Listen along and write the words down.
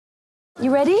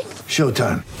You ready?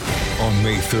 Showtime. On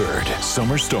May 3rd,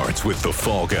 summer starts with The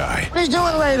Fall Guy. Let's do it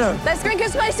later. Let's drink a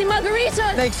spicy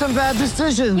margarita. Make some bad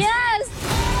decisions. Yes.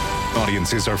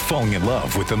 Audiences are falling in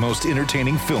love with the most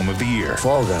entertaining film of the year.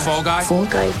 Fall Guy. Fall Guy? Fall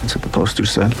Guy. That's what the poster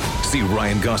said. See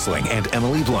Ryan Gosling and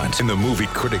Emily Blunt in the movie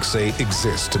critics say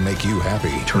exists to make you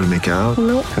happy. Trying to make it out?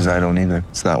 Nope. Because I don't either.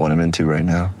 It's not what I'm into right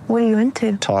now. What are you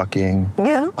into? Talking.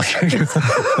 Yeah.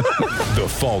 The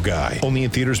Fall Guy. Only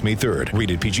in theaters May 3rd.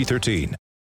 Rated PG-13.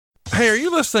 Hey, are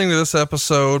you listening to this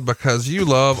episode because you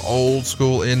love old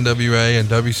school NWA and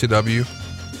WCW?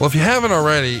 Well, if you haven't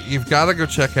already, you've got to go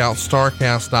check out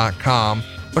StarCast.com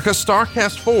because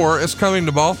StarCast 4 is coming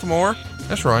to Baltimore.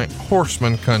 That's right,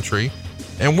 Horseman Country.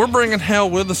 And we're bringing hell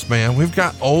with us, man. We've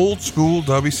got old school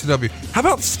WCW. How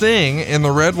about Sting in the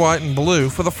red, white, and blue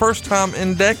for the first time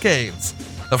in decades?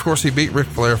 Of course, he beat Ric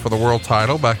Flair for the world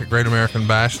title back at Great American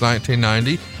Bash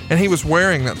 1990. And he was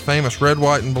wearing that famous red,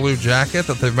 white, and blue jacket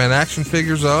that they've made action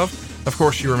figures of. Of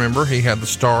course, you remember he had the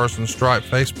stars and stripe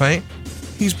face paint.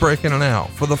 He's breaking it out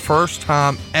for the first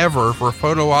time ever for a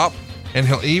photo op, and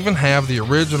he'll even have the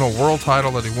original world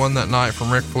title that he won that night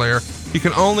from Ric Flair. You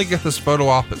can only get this photo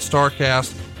op at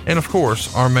StarCast, and of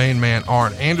course, our main man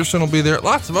Arn Anderson will be there.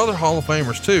 Lots of other Hall of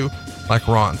Famers too, like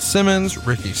Ron Simmons,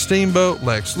 Ricky Steamboat,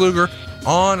 Lex Luger,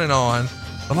 on and on.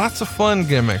 But lots of fun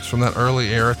gimmicks from that early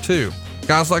era too.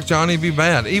 Guys like Johnny B.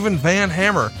 Bad, even Van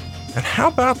Hammer. And how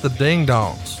about the Ding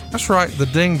Dongs? That's right, the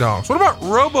Ding Dongs. What about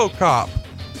RoboCop?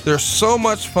 There's so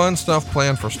much fun stuff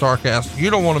planned for StarCast.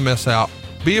 You don't want to miss out.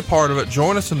 Be a part of it.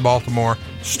 Join us in Baltimore.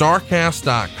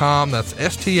 StarCast.com. That's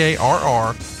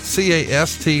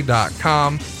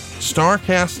StarCast.com.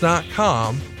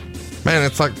 StarCast.com. Man,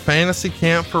 it's like fantasy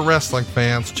camp for wrestling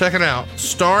fans. Check it out.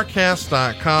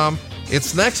 StarCast.com.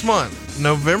 It's next month,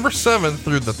 November 7th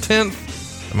through the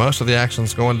 10th. And most of the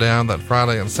action's going down that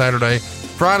Friday and Saturday.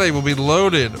 Friday will be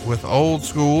loaded with old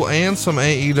school and some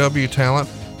AEW talent.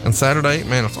 And Saturday,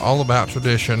 man, it's all about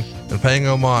tradition and paying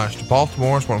homage to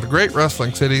Baltimore as one of the great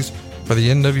wrestling cities for the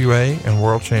NWA and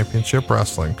World Championship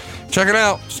Wrestling. Check it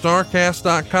out,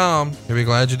 StarCast.com. You'll be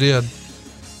glad you did.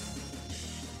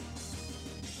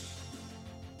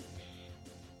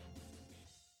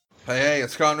 Hey,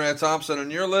 it's Conrad Thompson,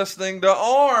 and you're listening to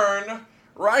Arn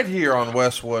right here on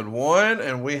Westwood One.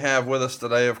 And we have with us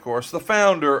today, of course, the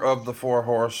founder of the Four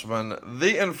Horsemen,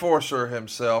 the enforcer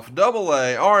himself, Double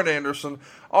A, Arn Anderson.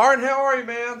 Arn, how are you,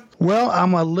 man? Well,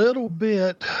 I'm a little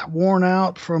bit worn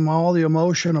out from all the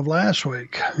emotion of last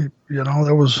week. You know,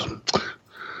 there was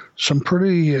some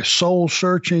pretty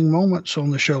soul-searching moments on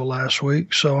the show last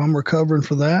week, so I'm recovering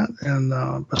for that.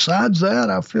 And besides that,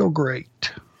 I feel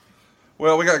great.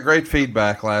 Well, we got great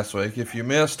feedback last week. If you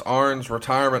missed Arn's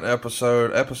retirement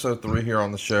episode 3 here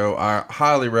on the show, I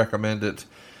highly recommend it.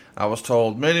 I was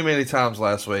told many, many times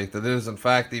last week that it is, in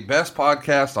fact, the best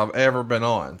podcast I've ever been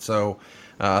on. So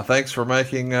thanks for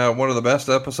making one of the best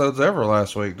episodes ever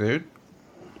last week, dude.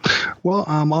 Well,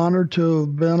 I'm honored to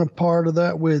have been a part of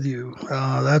that with you.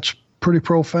 That's a pretty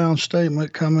profound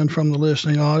statement coming from the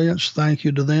listening audience. Thank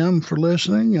you to them for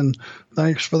listening, and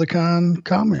thanks for the kind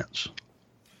comments.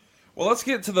 Well, let's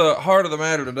get to the heart of the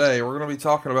matter today. We're going to be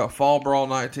talking about Fall Brawl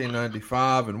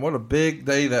 1995 and what a big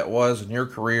day that was in your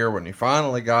career when you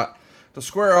finally got to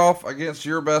square off against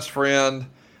your best friend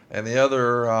and the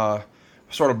other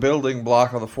sort of building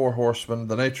block of the Four Horsemen,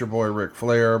 the Nature Boy Ric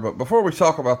Flair. But before we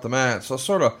talk about the match, let's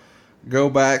sort of go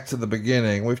back to the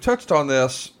beginning. We've touched on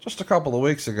this just a couple of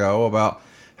weeks ago about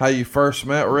how you first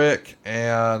met Rick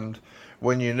and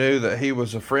when you knew that he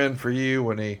was a friend for you,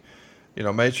 when he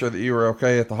made sure that you were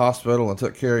okay at the hospital and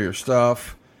took care of your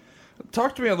stuff.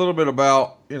 Talk to me a little bit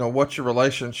about, what your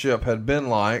relationship had been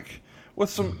like with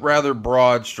some rather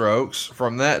broad strokes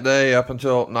from that day up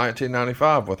until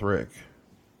 1995 with Rick.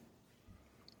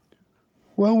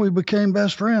 Well, we became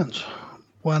best friends.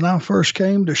 When I first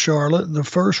came to Charlotte, the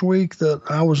first week that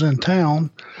I was in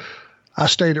town, I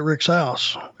stayed at Rick's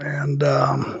house. And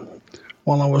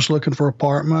while I was looking for an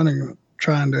apartment and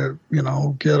trying to,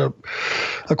 get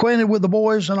acquainted with the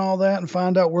boys and all that and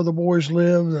find out where the boys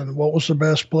lived and what was the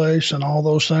best place and all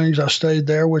those things. I stayed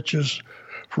there, which is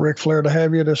for Ric Flair to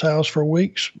have you at his house for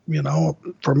weeks,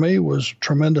 for me was a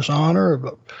tremendous honor. I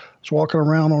was walking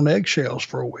around on eggshells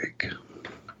for a week.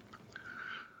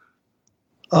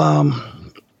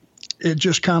 It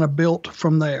just kind of built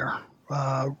from there.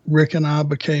 Rick and I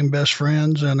became best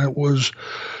friends, and it was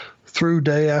through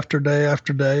day after day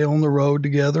after day on the road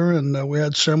together, and we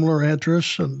had similar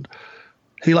interests. And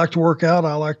he liked to work out,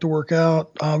 I liked to work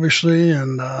out, obviously,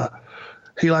 and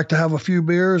he liked to have a few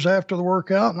beers after the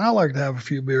workout, and I like to have a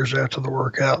few beers after the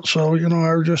workout. So, you know,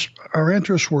 our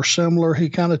interests were similar. He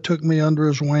kind of took me under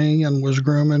his wing and was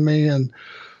grooming me,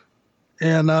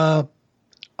 and I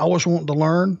was wanting to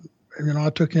learn. You know, I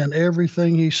took in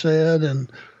everything he said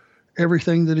and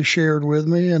everything that he shared with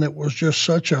me, and it was just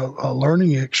such a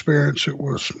learning experience. It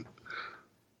was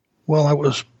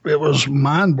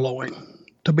mind blowing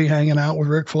to be hanging out with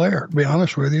Ric Flair, to be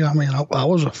honest with you. I mean, I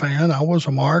was a fan. I was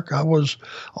a mark. I was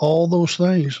all those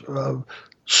things.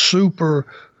 Super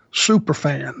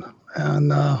fan.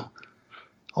 And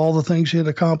all the things he had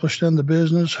accomplished in the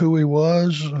business, who he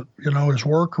was, you know, his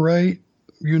work rate,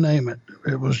 you name it.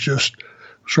 It was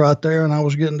right there, and I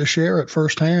was getting to share it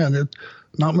firsthand.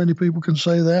 Not many people can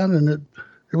say that, and it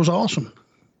was awesome.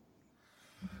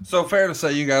 So fair to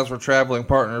say you guys were traveling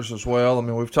partners as well. I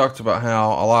mean, we've talked about how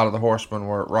a lot of the horsemen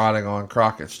were riding on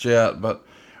Crockett's jet, but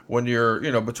when you're,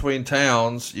 you know, between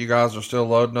towns, you guys are still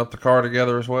loading up the car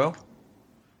together as well?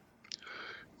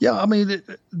 Yeah, I mean,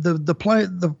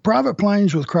 the private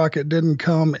planes with Crockett didn't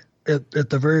come at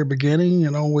the very beginning.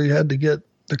 You know, we had to get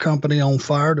the company on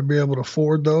fire to be able to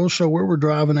afford those. So we were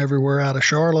driving everywhere out of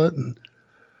Charlotte, and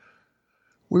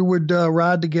we would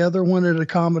ride together when it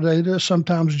accommodated us.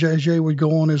 Sometimes JJ would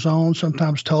go on his own.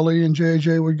 Sometimes Tully and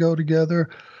JJ would go together.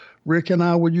 Rick and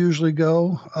I would usually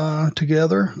go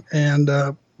together, and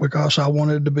because I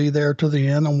wanted to be there to the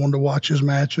end, I wanted to watch his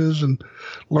matches and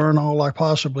learn all I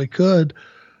possibly could.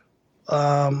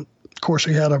 Of course,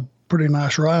 he had a pretty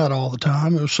nice ride all the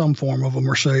time. It was some form of a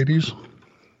Mercedes.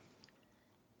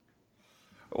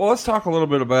 Well, let's talk a little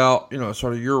bit about, you know,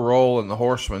 sort of your role in the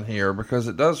Horsemen here, because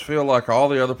it does feel like all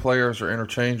the other players are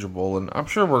interchangeable, and I'm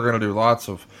sure we're going to do lots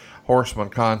of Horseman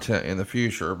content in the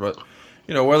future, but,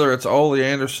 you know, whether it's Ole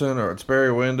Anderson or it's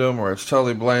Barry Windham or it's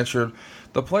Tully Blanchard,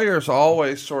 the players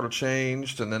always sort of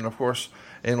changed, and then, of course,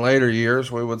 in later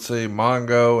years, we would see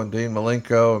Mongo and Dean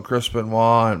Malenko and Chris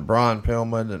Benoit and Brian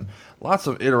Pillman and lots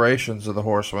of iterations of the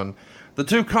Horsemen. The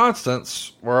two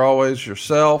constants were always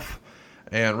yourself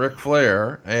and Ric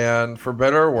Flair, and for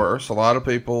better or worse, a lot of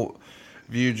people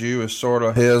viewed you as sort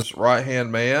of his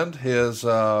right-hand man.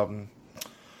 You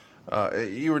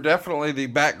were definitely the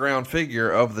background figure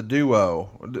of the duo.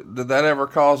 Did that ever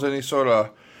cause any sort of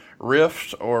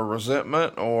rift or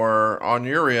resentment, or on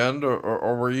your end,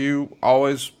 or were you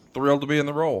always thrilled to be in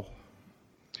the role?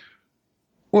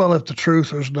 Well, if the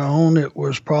truth was known, it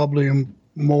was probably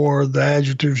more the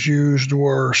adjectives used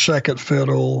were second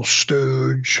fiddle,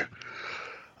 stooge,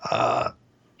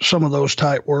 some of those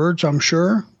type words, I'm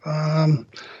sure.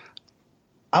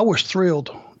 I was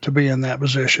thrilled to be in that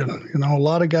position. You know, a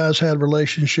lot of guys had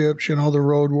relationships. You know, the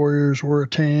Road Warriors were a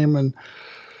team, and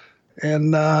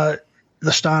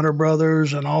the Steiner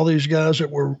brothers and all these guys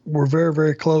that were very,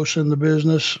 very close in the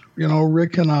business. You know,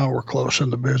 Rick and I were close in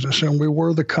the business, and we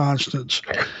were the constants,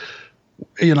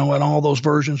 you know, in all those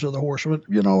versions of the Horsemen.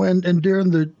 You know, and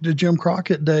during the Jim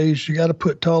Crockett days, you got to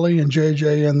put Tully and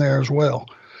JJ in there as well.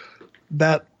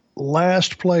 That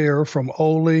last player from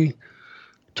Ole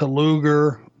to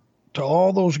Luger to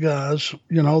all those guys,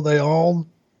 you know, they all,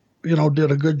 you know, did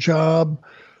a good job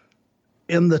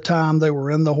in the time they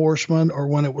were in the Horsemen, or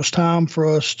when it was time for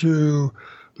us to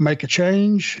make a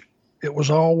change. It was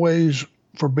always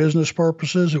for business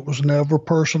purposes. It was never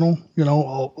personal. You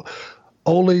know,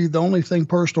 Ole, the only thing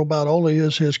personal about Ole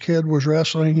is his kid was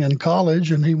wrestling in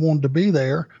college and he wanted to be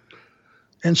there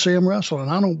and see him wrestle. And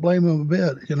I don't blame him a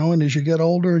bit, you know, and as you get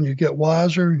older and you get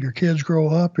wiser and your kids grow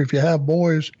up, if you have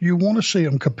boys, you want to see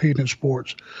them compete in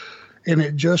sports. And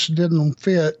it just didn't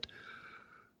fit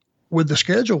with the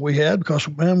schedule we had because,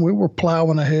 man, we were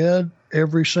plowing ahead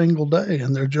every single day,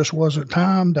 and there just wasn't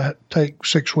time to take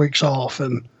 6 weeks off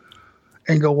and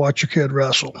go watch your kid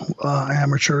wrestle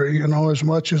amateur. You know, as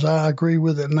much as I agree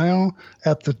with it now,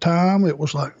 at the time it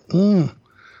was like, you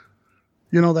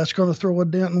know, that's going to throw a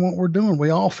dent in what we're doing. We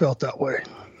all felt that way.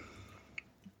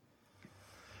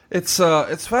 It's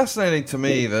fascinating to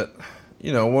me that,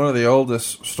 you know, one of the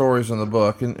oldest stories in the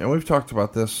book, and we've talked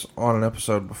about this on an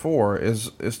episode before,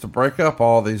 is to break up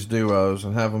all these duos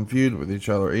and have them feud with each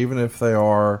other, even if they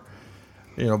are,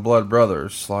 you know, blood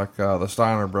brothers, like the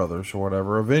Steiner brothers or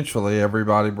whatever. Eventually,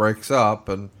 everybody breaks up,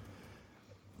 and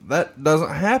that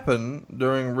doesn't happen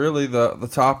during really the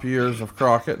top years of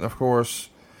Crockett. And, of course,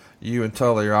 you and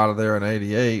Tully are out of there in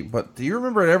 88. But do you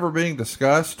remember it ever being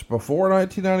discussed before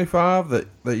 1995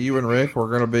 that you and Rick were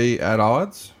going to be at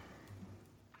odds?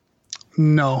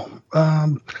 No.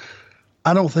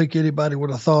 I don't think anybody would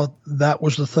have thought that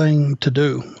was the thing to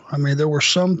do. I mean, there were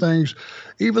some things,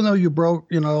 even though you broke,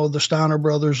 you know, the Steiner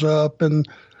brothers up and,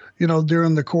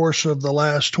 during the course of the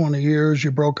last 20 years,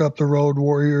 you broke up the Road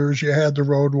Warriors. You had the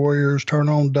Road Warriors turn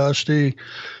on Dusty.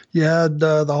 You had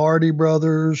the Hardy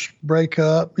Brothers break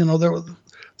up. There were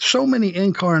so many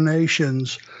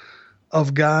incarnations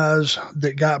of guys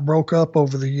that got broke up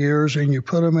over the years, and you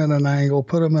put them in an angle,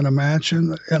 put them in a match.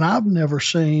 And I've never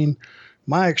seen,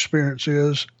 my experience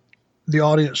is, the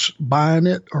audience buying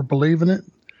it or believing it.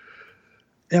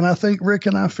 And I think Rick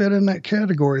and I fit in that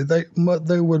category. They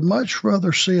would much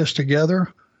rather see us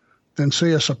together than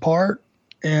see us apart.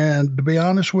 And to be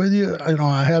honest with you,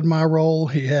 I had my role,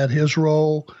 he had his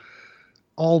role,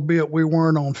 albeit we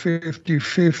weren't on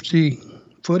 50-50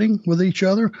 footing with each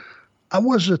other. I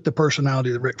wasn't the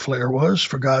personality that Ric Flair was,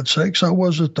 for God's sakes. I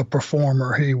wasn't the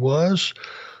performer he was.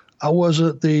 I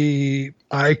wasn't the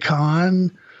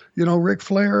icon. Ric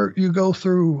Flair, you go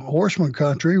through Horseman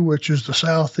country, which is the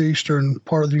southeastern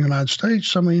part of the United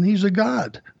States. I mean, he's a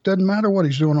god. Doesn't matter what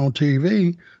he's doing on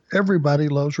TV. Everybody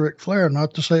loves Ric Flair.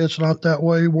 Not to say it's not that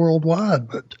way worldwide,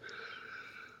 but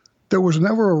there was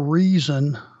never a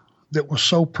reason that was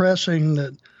so pressing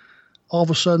that all of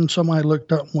a sudden somebody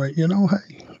looked up and went,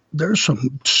 hey, there's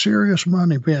some serious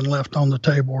money being left on the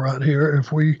table right here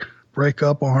if we break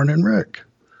up Arn and Rick.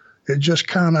 It just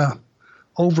kind of,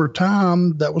 over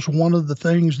time, that was one of the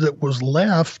things that was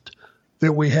left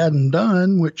that we hadn't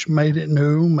done, which made it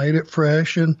new, made it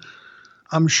fresh, and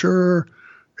I'm sure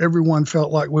everyone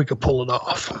felt like we could pull it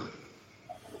off.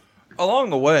 Along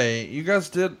the way, you guys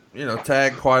did,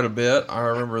 tag quite a bit. I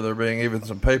remember there being even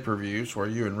some pay-per-views where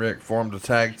you and Rick formed a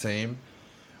tag team.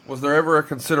 Was there ever a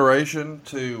consideration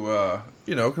to,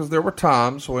 because there were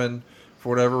times when, for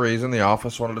whatever reason, the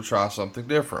office wanted to try something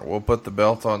different. We'll put the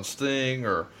belt on Sting,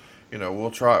 or,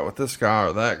 we'll try it with this guy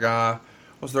or that guy.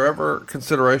 Was there ever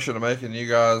consideration of making you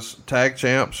guys tag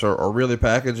champs, or really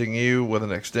packaging you with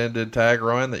an extended tag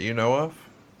run that you know of?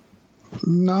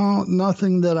 No,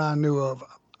 nothing that I knew of.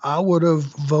 I would have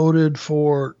voted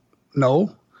for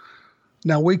no.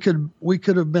 Now, we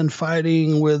could have been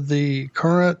fighting with the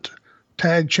current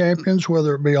tag champions,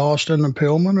 whether it be Austin and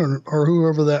Pillman or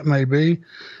whoever that may be,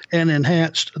 and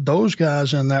enhanced those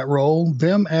guys in that role,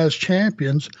 them as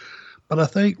champions. But I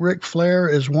think Ric Flair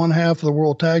is one half of the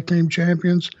World Tag Team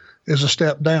Champions is a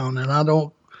step down. And I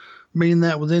don't mean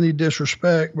that with any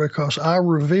disrespect, because I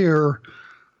revere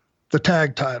the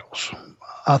tag titles.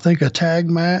 I think a tag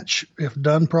match, if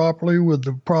done properly with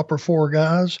the proper four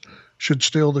guys, should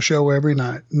steal the show every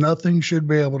night. Nothing should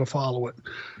be able to follow it.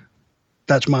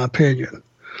 That's my opinion.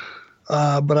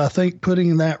 But I think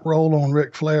putting that role on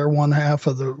Ric Flair, one half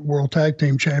of the World Tag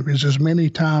Team Champions, as many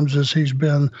times as he's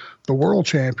been the world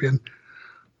champion,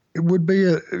 it would be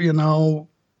a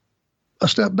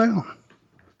step down.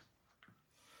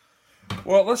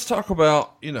 Well, let's talk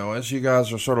about, as you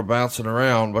guys are sort of bouncing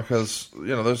around, because,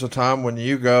 there's a time when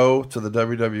you go to the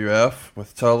WWF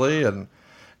with Tully and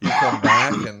you come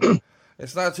back and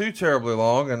it's not too terribly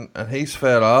long and he's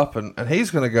fed up and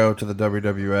he's going to go to the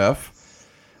WWF.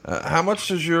 How much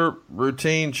does your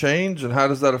routine change, and how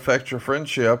does that affect your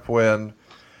friendship when,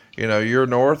 you're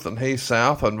north and he's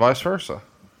south and vice versa?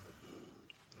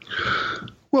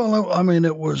 Well, I mean,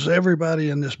 it was everybody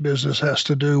in this business has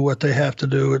to do what they have to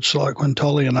do. It's like when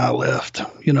Tully and I left,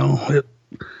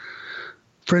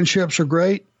 friendships are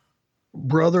great.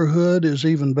 Brotherhood is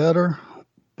even better,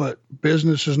 but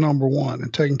business is number one,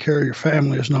 and taking care of your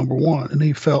family is number one. And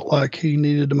he felt like he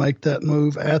needed to make that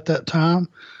move at that time.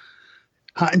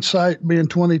 Hindsight being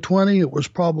 2020, it was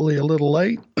probably a little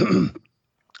late.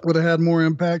 Would have had more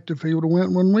impact if he would have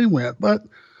went when we went, but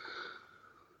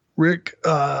Rick,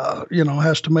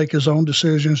 has to make his own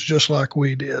decisions just like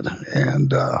we did.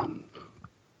 And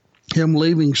him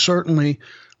leaving certainly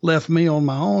left me on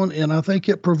my own. And I think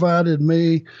it provided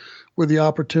me with the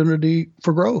opportunity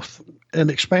for growth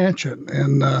and expansion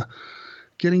and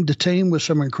getting to team with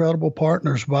some incredible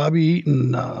partners, Bobby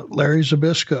Eaton, Larry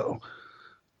Zbyszko.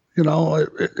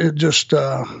 It just,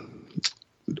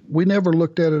 we never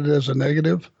looked at it as a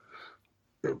negative.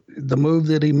 The move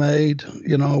that he made,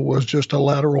 was just a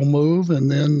lateral move,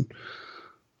 and then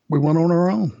we went on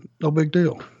our own. No big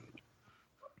deal.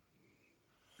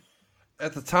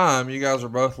 At the time, you guys were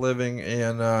both living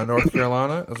in North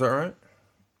Carolina. Is that right?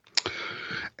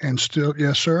 And still,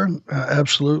 yes, sir.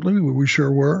 Absolutely. We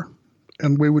sure were.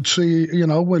 And we would see,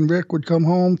 when Rick would come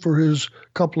home for his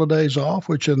couple of days off,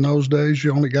 which in those days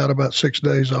you only got about 6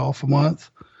 days off a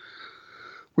month,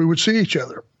 we would see each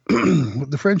other.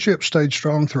 The friendship stayed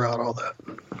strong throughout all that.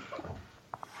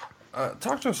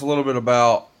 Talk to us a little bit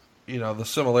about, the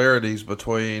similarities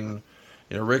between,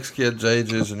 Rick's kids'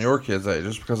 ages and your kids'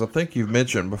 ages, because I think you've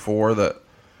mentioned before that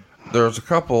there's a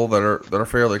couple that are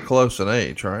fairly close in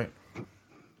age, right?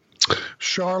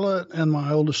 Charlotte and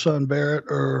my oldest son Barrett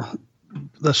are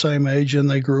the same age, and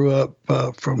they grew up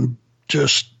from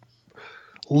just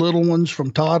little ones,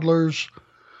 from toddlers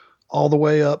all the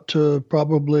way up to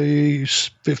probably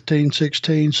 15,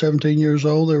 16, 17 years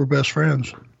old. They were best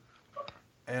friends.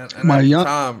 And at the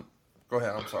time, go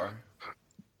ahead. I'm sorry.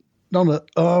 No.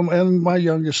 And my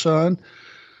youngest son,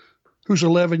 who's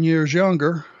 11 years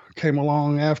younger, came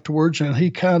along afterwards, and he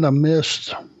kind of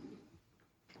missed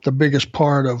the biggest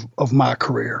part of my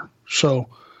career. So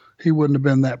he wouldn't have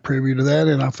been that privy to that.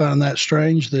 And I find that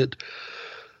strange that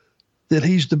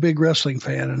he's the big wrestling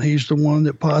fan, and he's the one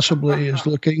that possibly is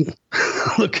looking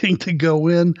to go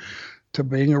in to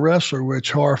being a wrestler,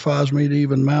 which horrifies me to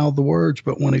even mouth the words.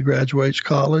 But when he graduates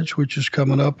college, which is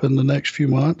coming up in the next few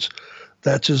months,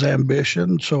 that's his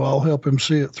ambition. So I'll help him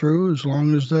see it through as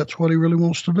long as that's what he really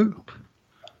wants to do.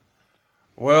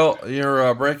 Well,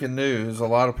 your breaking news, a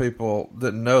lot of people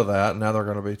didn't know that. Now they're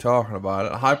going to be talking about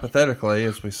it. Hypothetically,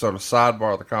 as we sort of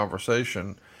sidebar the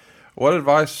conversation, what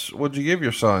advice would you give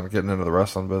your son getting into the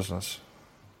wrestling business?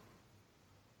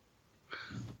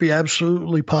 Be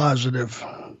absolutely positive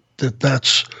that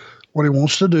that's what he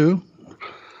wants to do.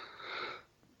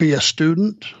 Be a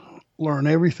student, learn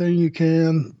everything you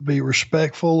can, be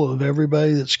respectful of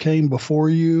everybody that's came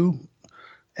before you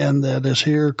and that is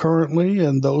here currently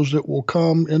and those that will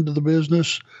come into the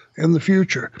business in the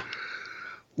future.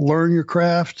 Learn your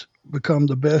craft, become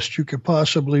the best you could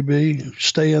possibly be,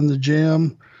 stay in the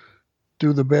gym,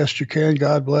 do the best you can.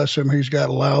 God bless him. He's got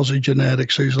lousy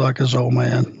genetics. He's like his old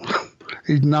man.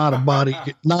 He's not a body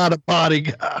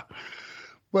guy.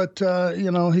 But,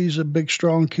 he's a big,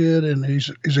 strong kid, and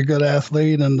he's a good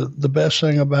athlete. And the best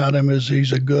thing about him is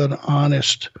he's a good,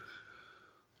 honest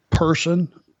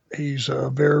person. He's a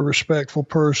very respectful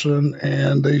person,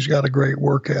 and he's got a great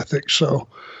work ethic. So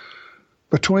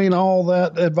between all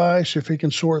that advice, if he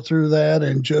can sort through that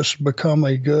and just become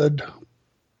a good,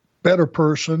 better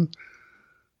person,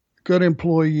 good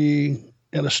employee,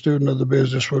 and a student of the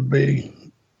business would be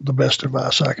the best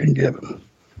advice I can give him.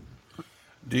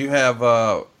 Do you have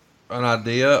an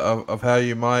idea of how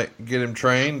you might get him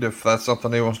trained if that's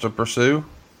something he wants to pursue?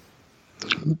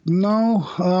 No,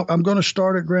 I'm going to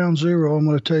start at ground zero. I'm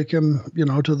going to take him,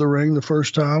 to the ring the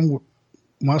first time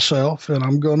myself, and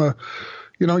I'm going to,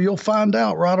 you'll find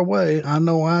out right away. I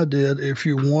know I did. If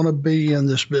you want to be in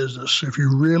this business, if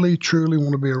you really, truly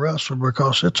want to be a wrestler,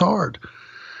 because it's hard,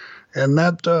 and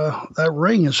that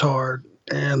ring is hard.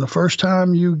 And the first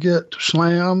time you get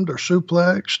slammed or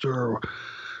suplexed or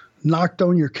knocked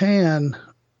on your can,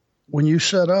 when you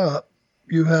set up,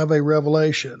 you have a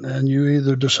revelation, and you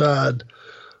either decide,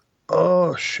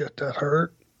 oh, shit, that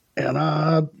hurt, and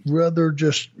I'd rather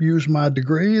just use my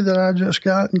degree that I just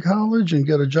got in college and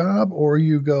get a job, or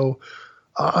you go,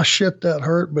 ah, shit, that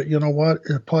hurt, but you know what?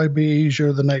 It'll probably be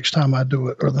easier the next time I do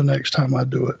it, or the next time I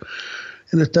do it.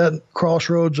 And at that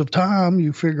crossroads of time,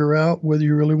 you figure out whether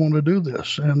you really want to do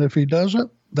this. And if he doesn't,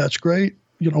 that's great.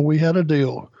 We had a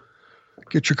deal.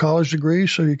 Get your college degree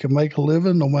so you can make a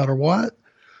living no matter what,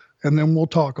 and then we'll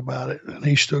talk about it. And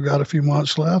he's still got a few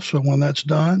months left, so when that's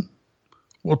done,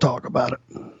 we'll talk about it.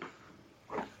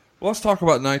 Well, let's talk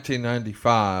about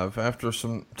 1995. After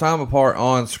some time apart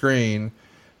on screen,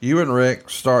 you and Rick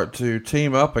start to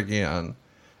team up again,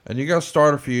 and you guys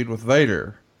start a feud with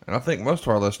Vader. And I think most of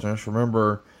our listeners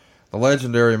remember the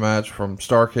legendary match from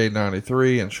Starrcade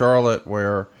 93 in Charlotte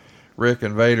where Rick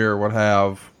and Vader would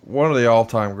have one of the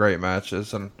all-time great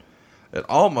matches, and it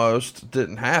almost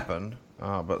didn't happen,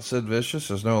 but Sid Vicious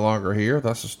is no longer here.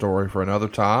 That's a story for another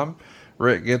time.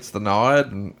 Rick gets the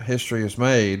nod, and history is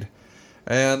made.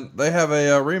 And they have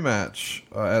a rematch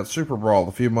at Super Brawl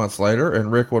a few months later,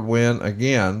 and Rick would win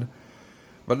again.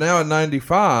 But now in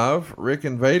 95, Rick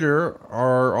and Vader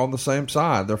are on the same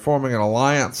side. They're forming an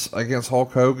alliance against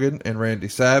Hulk Hogan and Randy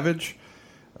Savage.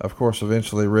 Of course,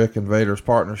 eventually Rick and Vader's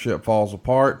partnership falls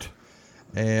apart.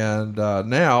 And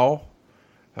now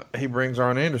he brings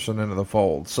Arn Anderson into the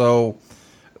fold. So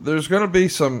there's going to be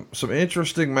some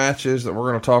interesting matches that we're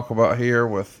going to talk about here,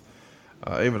 with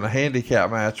even a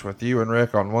handicap match with you and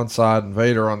Rick on one side and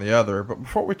Vader on the other. But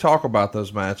before we talk about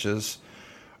those matches,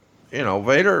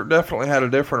 Vader definitely had a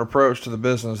different approach to the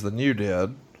business than you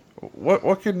did.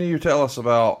 What can you tell us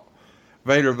about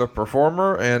Vader the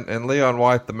performer and Leon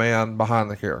White the man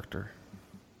behind the character?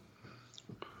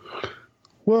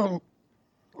 Well,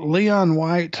 Leon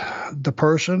White the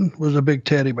person was a big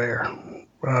teddy bear.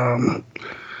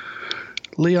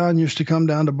 Leon used to come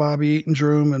down to Bobby Eaton's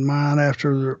room and mine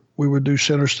after we would do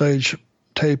center stage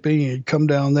taping. He'd come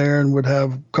down there and would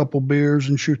have a couple beers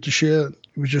and shoot the shit.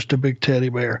 He was just a big teddy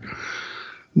bear.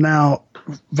 Now,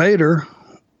 Vader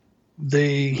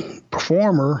the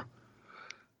performer,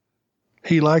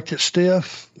 he liked it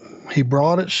stiff. He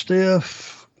brought it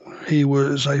stiff. He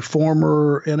was a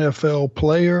former NFL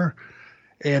player,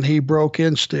 and he broke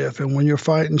in stiff. And when you're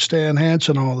fighting Stan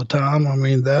Hansen all the time, I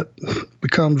mean, that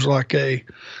becomes like a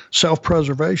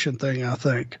self-preservation thing, I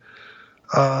think.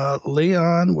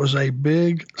 Leon was a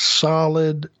big,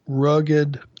 solid,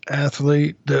 rugged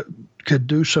athlete that could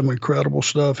do some incredible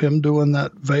stuff. Him doing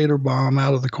that Vader bomb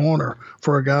out of the corner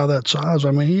for a guy that size,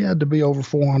 I mean, he had to be over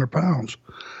 400 pounds.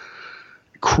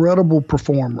 Incredible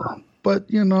performer. But,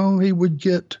 you know, he would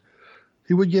get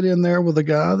in there with a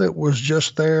guy that was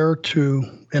just there to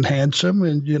enhance him,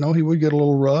 and, you know, he would get a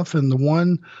little rough. And the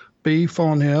one beef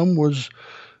on him was,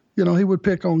 you know, he would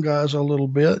pick on guys a little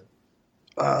bit.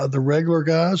 The regular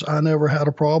guys, I never had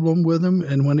a problem with him.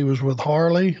 And when he was with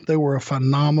Harley, they were a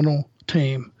phenomenal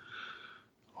team.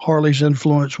 Harley's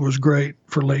influence was great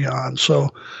for Leon.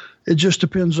 So it just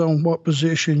depends on what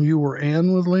position you were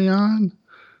in with Leon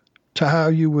to how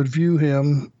you would view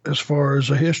him as far as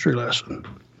a history lesson.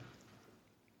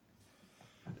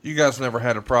 You guys never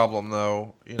had a problem,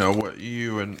 though, you know, what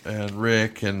you and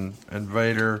Rick and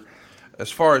Vader,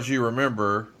 as far as you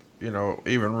remember, you know,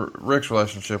 even Rick's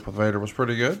relationship with Vader was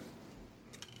pretty good.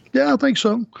 Yeah, I think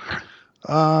so.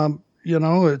 You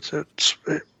know,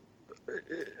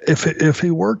 if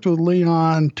he worked with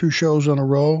Leon 2 shows in a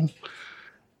row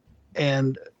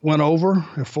and went over,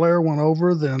 if Flair went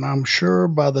over, then I'm sure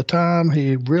by the time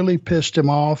he really pissed him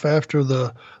off after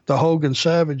the Hogan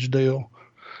Savage deal,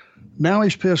 now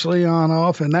he's pissed Leon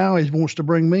off, and now he wants to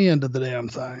bring me into the damn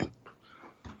thing,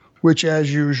 which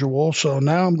as usual. So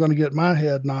now I'm going to get my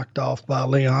head knocked off by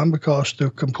Leon because the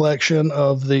complexion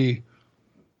of the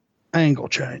angle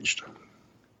changed.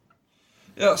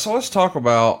 Yeah, so let's talk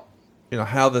about, you know,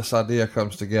 how this idea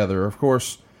comes together. Of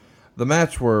course, the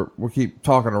match we keep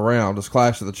talking around is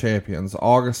Clash of the Champions,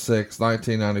 August 6,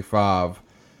 1995.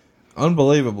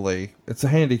 Unbelievably, it's a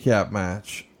handicap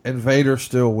match, and Vader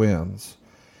still wins.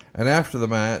 And after the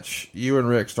match, you and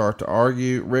Rick start to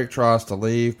argue. Rick tries to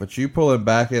leave, but you pull him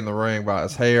back in the ring by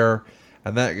his hair,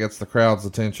 and that gets the crowd's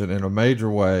attention in a major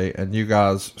way, and you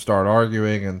guys start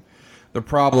arguing, and the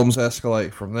problems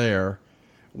escalate from there.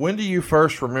 When do you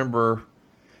first remember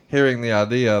hearing the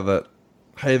idea that,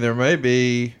 hey, there may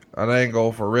be an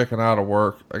angle for Rick and I to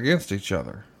work against each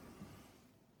other?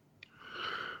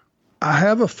 I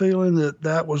have a feeling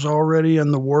that was already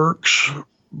in the works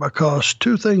because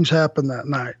 2 things happened that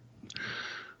night.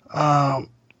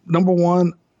 Number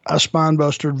one, I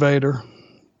spinebustered Vader,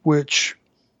 which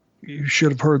you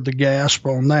should have heard the gasp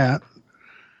on that,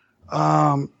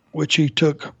 which he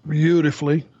took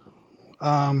beautifully.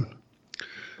 And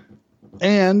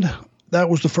that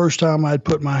was the first time I'd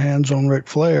put my hands on Ric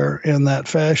Flair in that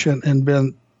fashion and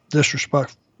been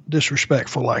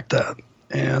disrespectful like that.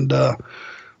 And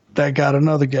that got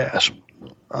another gasp.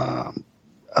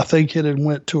 I think it had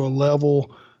went to a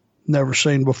level never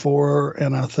seen before,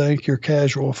 and I think your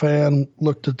casual fan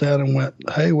looked at that and went,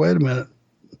 hey, wait a minute.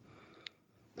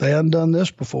 They hadn't done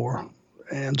this before,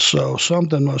 and so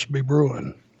something must be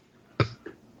brewing.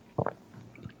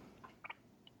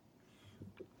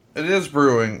 It is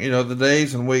brewing. You know, the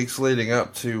days and weeks leading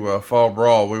up to Fall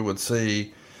Brawl, we would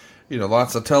see, you know,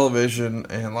 lots of television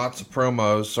and lots of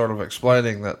promos sort of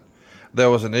explaining that there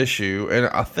was an issue. And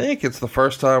I think it's the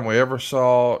first time we ever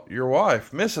saw your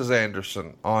wife, Mrs.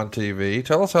 Anderson, on TV.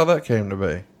 Tell us how that came to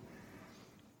be.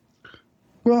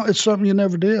 Well, it's something you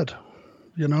never did.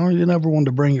 You know, you never wanted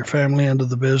to bring your family into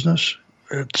the business.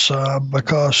 It's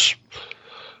because,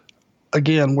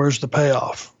 again, where's the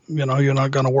payoff? You know, you're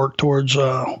not going to work towards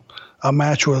a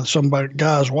match with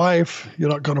guy's wife. You're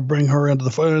not going to bring her into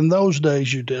the fold. In those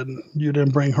days, you didn't. You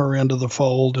didn't bring her into the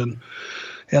fold and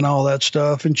all that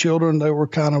stuff. And children, they were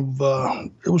kind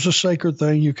of, it was a sacred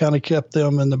thing. You kind of kept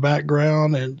them in the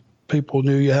background, and people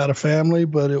knew you had a family,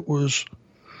 but it was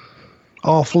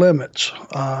off limits.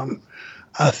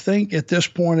 I think at this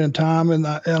point in time, and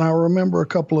I remember a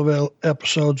couple of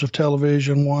episodes of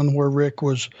television, one where Rick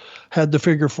had the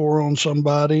figure 4 on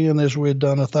somebody, and as we had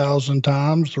done 1,000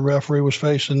 times, the referee was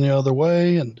facing the other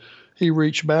way, and he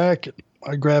reached back.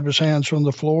 I grabbed his hands from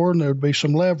the floor, and there would be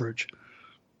some leverage.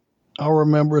 I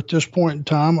remember at this point in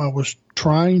time, I was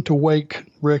trying to wake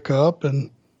Rick up,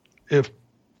 and if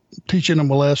teaching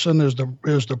him a lesson is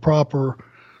the proper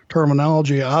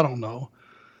terminology, I don't know.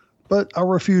 But I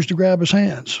refused to grab his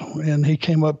hands, and he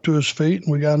came up to his feet,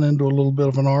 and we got into a little bit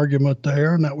of an argument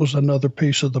there, and that was another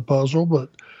piece of the puzzle. But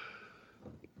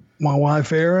my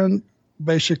wife, Erin,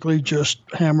 basically just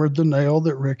hammered the nail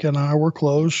that Rick and I were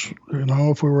close. You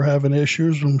know, if we were having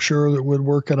issues, I'm sure that we'd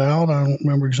work it out. I don't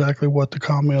remember exactly what the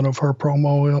comment of her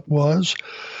promo was.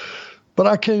 But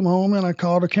I came home and I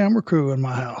called a camera crew in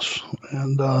my house,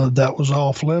 and that was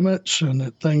off limits,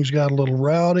 and things got a little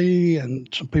rowdy, and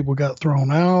some people got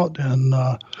thrown out, and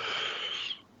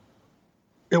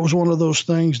it was one of those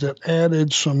things that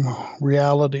added some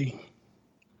reality.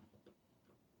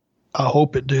 I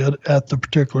hope it did at the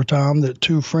particular time, that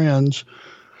two friends,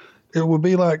 it would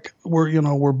be like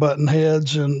we're butting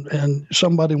heads and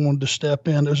somebody wanted to step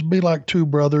in. It would be like two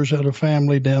brothers at a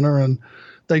family dinner and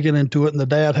they get into it and the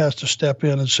dad has to step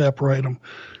in and separate them.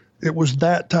 It was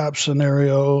that type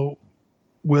scenario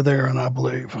with Erin, I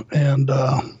believe. And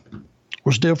it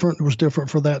was different. It was different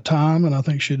for that time, and I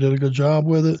think she did a good job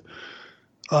with it.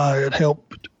 It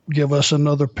helped give us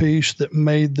another piece that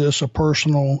made this a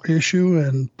personal issue,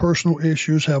 and personal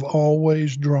issues have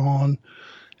always drawn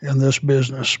in this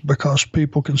business because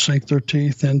people can sink their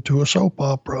teeth into a soap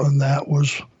opera, and that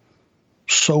was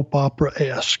soap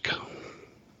opera-esque.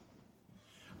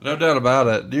 No doubt about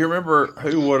it. Do you remember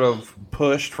who would have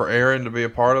pushed for Erin to be a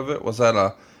part of it? Was that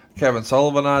a Kevin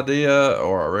Sullivan idea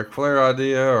or a Ric Flair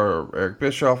idea or Eric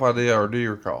Bischoff idea, or do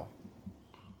you recall?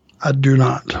 I do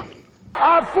not.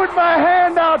 I put my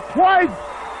hand out twice.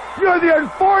 You're the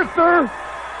enforcer.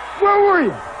 Where were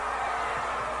you?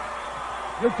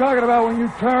 You're talking about when you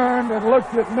turned and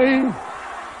looked at me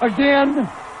again.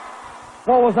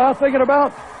 What was I thinking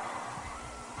about?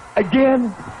 Again?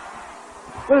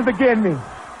 What does again mean?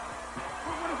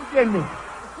 What does again mean?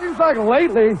 It seems like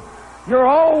lately you're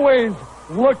always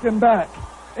looking back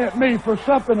at me for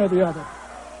something or the other.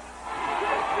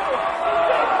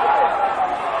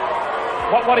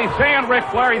 What he's saying, Ric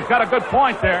Flair, he's got a good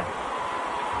point there.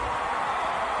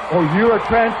 Oh, you're a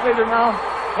translator now?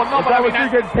 Well, no, is that what you're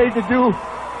getting paid to do?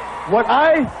 What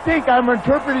I think I'm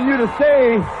interpreting you to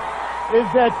say is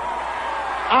that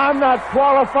I'm not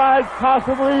qualified,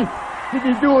 possibly, to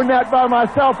be doing that by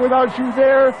myself without you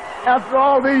there after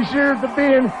all these years of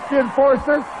being the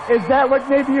enforcer. Is that what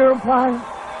maybe you're implying?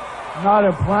 Not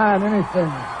implying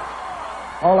anything.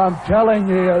 All I'm telling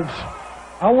you is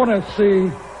I want to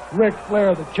see Ric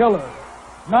Flair the killer,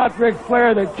 not Ric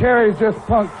Flair that carries this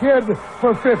punk kid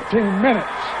for 15 minutes.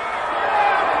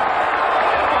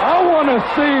 I want to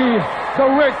see the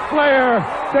Ric Flair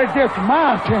that gets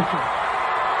my attention.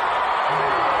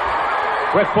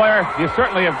 Ric Flair, you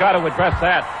certainly have got to address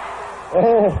that.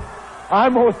 Oh, I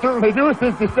most certainly do,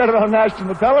 since you said it on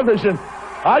national television.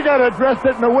 I got to address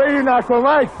it in a way you're not going to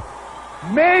like.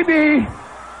 Maybe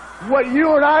what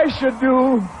you and I should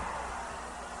do,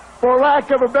 for lack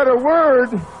of a better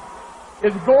word,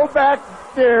 is go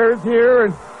backstairs here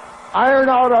and iron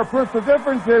out our personal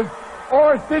differences.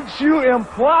 Or since you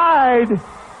implied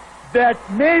that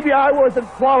maybe I wasn't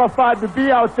qualified to be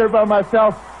out there by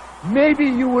myself, maybe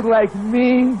you would like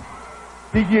me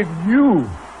to give you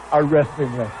a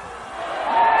wrestling lesson.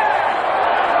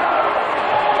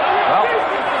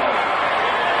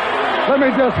 Well, let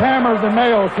me just hammer the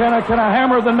nail. Can I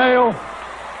hammer the nail?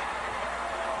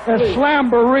 At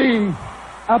Slamboree,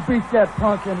 I beat that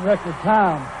punk in record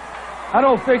time. I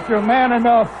don't think you're man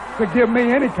enough to give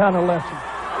me any kind of lesson.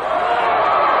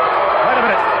 Wait a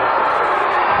minute.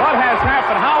 What has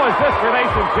happened? How is this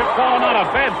relationship fallen on a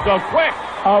bed so quick?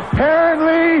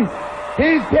 Apparently,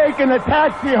 he's taking a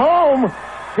taxi home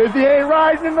because he ain't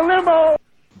riding in the limo.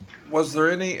 Was there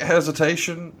any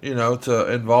hesitation,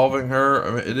 to involving her?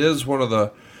 I mean, it is one of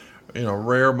the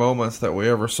rare moments that we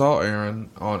ever saw Erin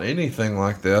on anything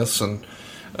like this. And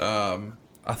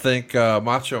I think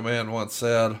Macho Man once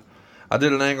said, I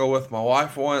did an angle with my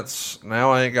wife once,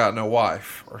 now I ain't got no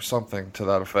wife, or something to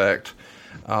that effect.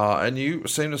 And you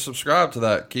seem to subscribe to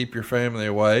that, keep your family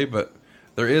away, but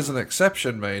there is an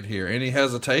exception made here. Any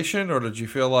hesitation, or did you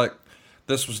feel like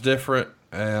this was different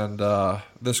and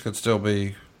this could still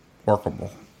be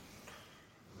workable?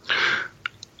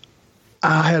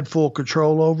 I had full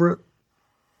control over it.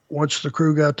 Once the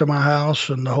crew got to my house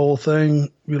and the whole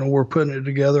thing, we're putting it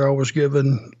together, I was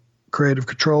given creative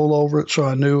control over it, so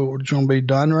I knew it was going to be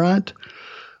done right.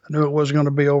 I knew it wasn't going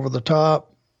to be over the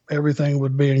top. Everything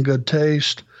would be in good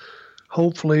taste,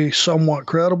 hopefully somewhat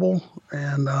credible,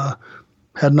 and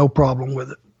had no problem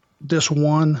with it. This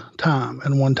one time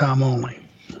and one time only.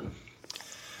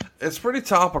 It's pretty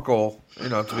topical,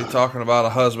 to be talking about a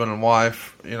husband and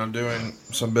wife, doing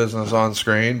some business on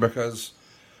screen, because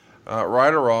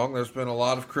right or wrong, there's been a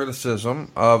lot of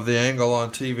criticism of the angle on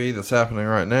TV that's happening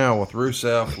right now with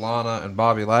Rusev, Lana, and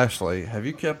Bobby Lashley. Have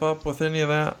you kept up with any of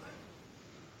that?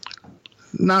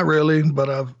 Not really, but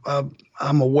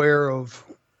I'm aware of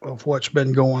of what's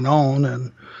been going on,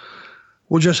 and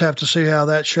we'll just have to see how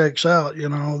that shakes out. You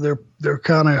know, they're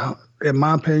kind of, in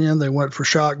my opinion, they went for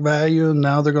shock value, and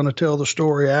now they're going to tell the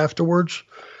story afterwards.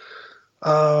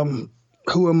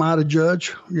 Who am I to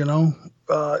judge? You know,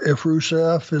 if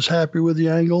Rusev is happy with the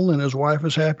angle and his wife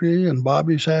is happy and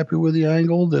Bobby's happy with the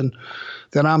angle, then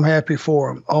I'm happy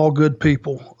for them. All good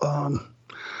people.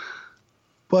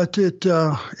 But it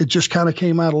just kind of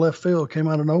came out of left field, came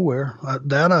out of nowhere.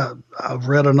 I've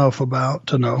read enough about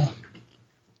to know.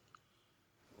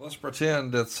 Let's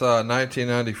pretend it's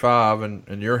 1995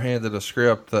 and you're handed a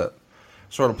script that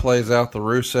sort of plays out the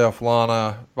Rusev,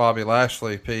 Lana, Bobby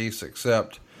Lashley piece,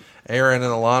 except Aaron in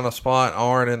the Lana spot,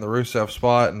 Arn in the Rusev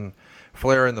spot, and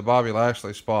Flair in the Bobby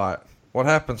Lashley spot. What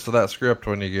happens to that script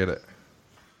when you get it?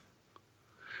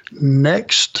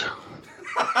 Next.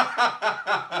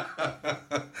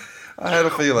 I had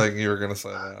a feeling you were going to say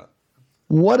that.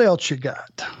 What else you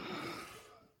got?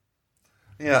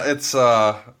 Yeah, it's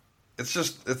a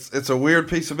weird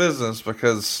piece of business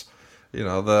because, you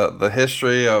know, the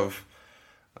history of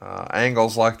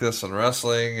angles like this in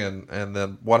wrestling and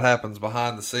then what happens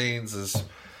behind the scenes is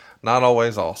not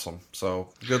always awesome. So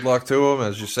good luck to them.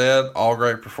 As you said, all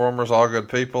great performers, all good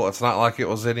people. It's not like it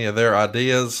was any of their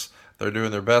ideas. They're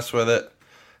doing their best with it.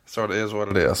 Sort of is what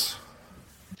it is.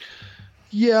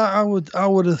 Yeah, I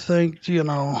would have think, you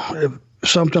know, if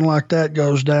something like that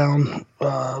goes down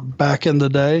back in the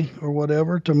day or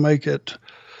whatever, to make it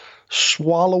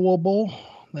swallowable,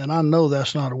 and I know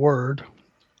that's not a word,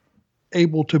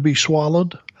 able to be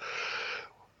swallowed,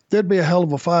 there'd be a hell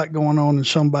of a fight going on in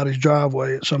somebody's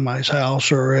driveway at somebody's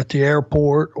house or at the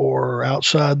airport or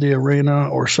outside the arena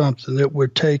or something. That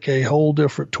would take a whole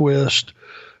different twist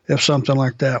if something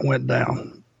like that went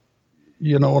down.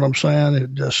 You know what I'm saying?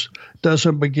 It just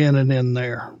doesn't begin and end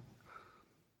there.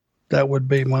 That would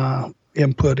be my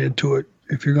input into it.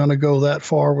 If you're going to go that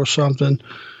far with something,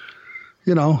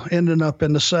 you know, ending up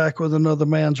in the sack with another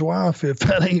man's wife, if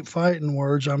that ain't fighting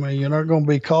words, I mean, you're not going to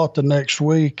be caught the next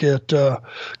week at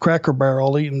Cracker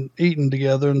Barrel eating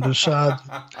together and decide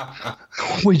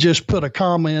we just put a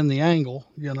comma in the angle,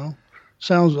 you know.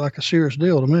 Sounds like a serious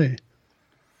deal to me.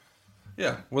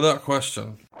 Yeah, without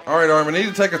question. All right, Arm, we need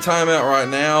to take a timeout right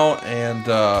now. And,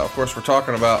 of course, we're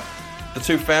talking about the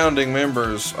two founding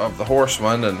members of the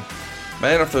Horsemen. And,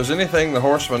 man, if there's anything the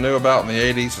Horsemen knew about in the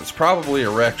 80s, it's probably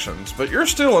erections. But you're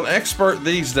still an expert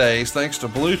these days, thanks to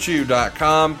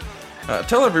BlueChew.com.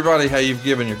 Tell everybody how you've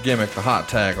given your gimmick the hot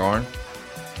tag, Arn.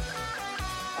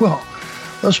 Well,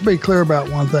 let's be clear about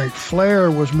one thing. Flair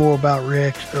was more about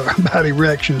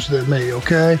erections than me,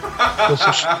 okay?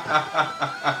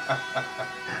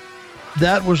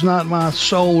 That was not my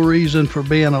sole reason for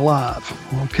being alive,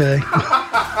 okay?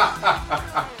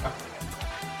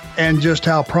 And just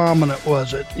how prominent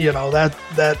was it? You know,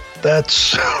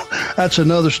 that's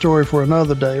another story for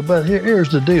another day. But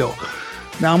here's the deal.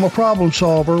 Now, I'm a problem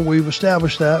solver. We've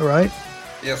established that, right?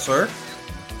 Yes, sir.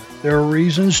 There are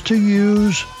reasons to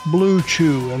use Blue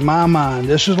Chew in my mind.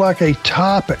 This is like a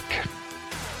topic.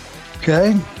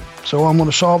 Okay? So I'm going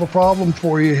to solve a problem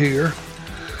for you here.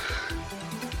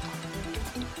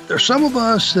 There's some of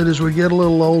us that as we get a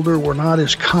little older, we're not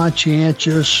as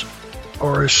conscientious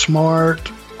or as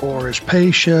smart or as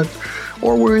patient,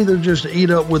 or we're either just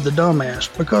eat up with the dumbass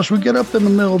because we get up in the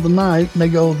middle of the night and they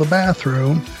go to the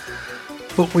bathroom,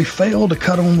 but we fail to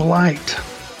cut on the light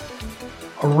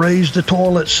or raise the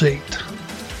toilet seat.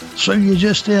 So you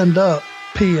just end up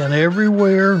peeing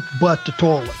everywhere but the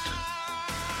toilet.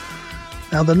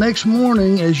 Now, the next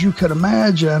morning, as you could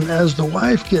imagine, as the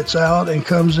wife gets out and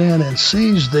comes in and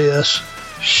sees this,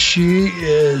 she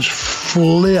is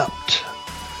flipped.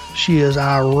 She is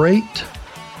irate.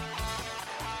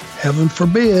 Heaven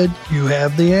forbid you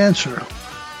have the answer.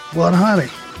 Well,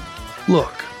 honey,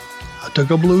 look, I took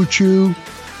a Blue Chew.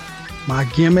 My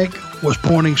gimmick was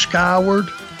pointing skyward.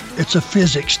 It's a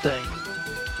physics thing.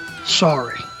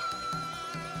 Sorry.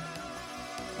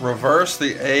 Reverse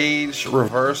the age,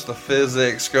 reverse the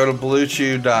physics. Go to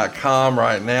BlueChew.com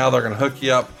right now. They're going to hook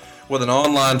you up with an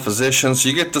online physician, so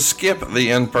you get to skip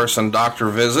the in-person doctor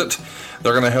visit.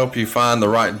 They're going to help you find the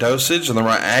right dosage and the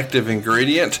right active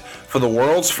ingredient for the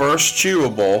world's first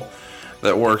chewable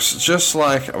that works just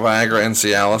like Viagra and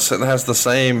Cialis. It has the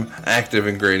same active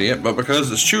ingredient, but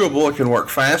because it's chewable, it can work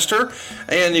faster,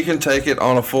 and you can take it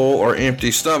on a full or empty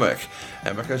stomach.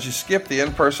 And because you skip the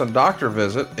in-person doctor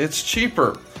visit, it's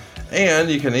cheaper. And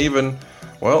you can even,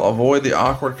 well, avoid the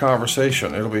awkward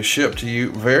conversation. It'll be shipped to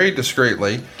you very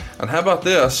discreetly. And how about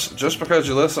this? Just because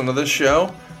you listen to this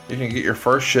show, you can get your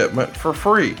first shipment for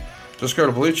free. Just go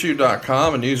to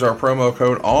BlueChew.com and use our promo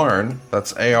code ARN,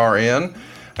 that's ARN,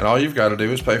 and all you've got to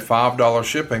do is pay $5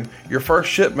 shipping. Your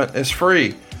first shipment is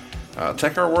free.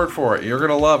 Take our word for it. You're going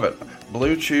to love it.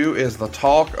 Blue Chew is the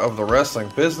talk of the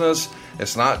wrestling business.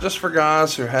 It's not just for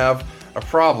guys who have a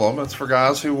problem. It's for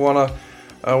guys who want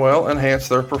to, enhance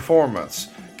their performance.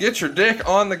 Get your dick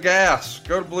on the gas.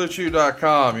 Go to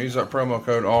BlueChew.com. Use that promo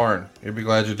code ARN. You'll be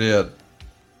glad you did.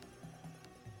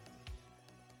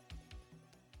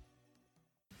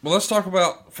 Well, let's talk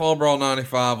about Fall Brawl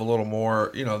 95 a little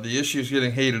more. You know, the issue's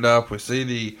getting heated up. We see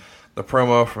the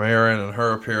promo from Erin and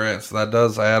her appearance. That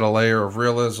does add a layer of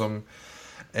realism.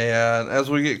 And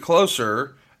as we get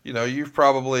closer, you know, you've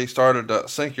probably started to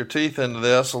sink your teeth into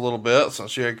this a little bit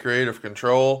since you had creative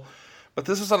control. But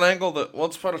this is an angle that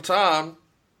once upon a time,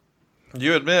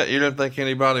 you admit you didn't think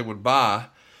anybody would buy.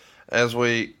 As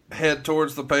we head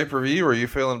towards the pay-per-view, are you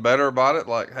feeling better about it?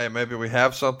 Like, hey, maybe we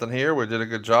have something here. We did a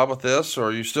good job with this. Or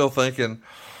are you still thinking,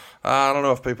 I don't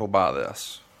know if people buy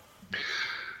this?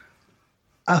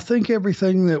 I think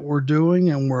everything that we're doing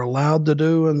and we're allowed to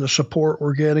do and the support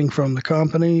we're getting from the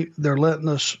company, they're letting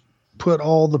us put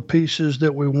all the pieces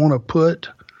that we want to put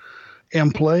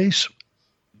in place.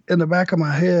 In the back of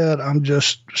my head, I'm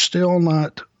just still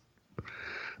not...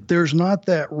 There's not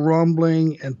that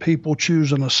rumbling and people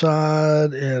choosing a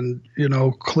side, and, you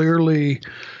know, clearly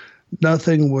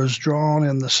nothing was drawn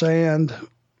in the sand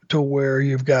to where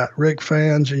you've got Rick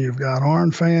fans and you've got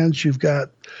Arn fans. You've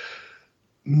got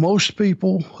most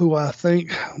people who I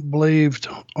think believed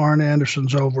Arn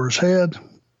Anderson's over his head.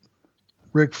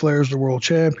 Ric Flair's the world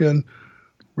champion.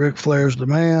 Ric Flair's the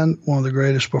man, one of the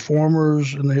greatest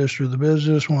performers in the history of the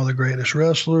business, one of the greatest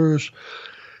wrestlers.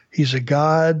 He's a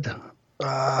god.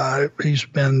 He's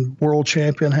been world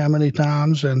champion how many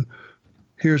times, and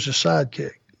here's his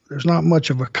sidekick. There's not much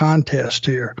of a contest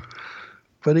here.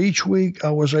 But each week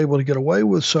I was able to get away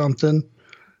with something,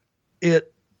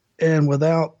 and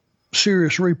without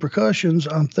serious repercussions.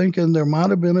 I'm thinking there might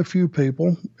have been a few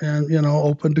people, and, you know,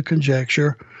 open to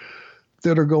conjecture,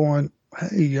 that are going,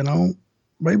 hey, you know,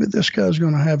 maybe this guy's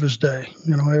going to have his day.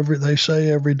 You know, they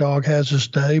say every dog has his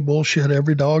day. Bullshit,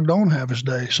 every dog don't have his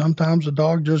day. Sometimes a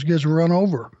dog just gets run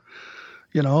over,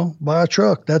 you know, by a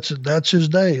truck. That's his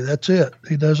day. That's it.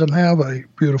 He doesn't have a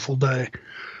beautiful day.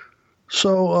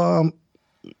 So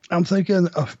I'm thinking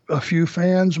a few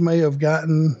fans may have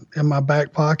gotten in my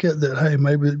back pocket that, hey,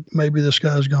 maybe this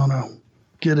guy's going to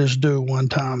get his due one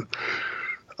time.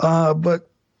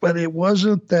 But it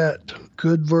wasn't that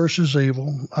good versus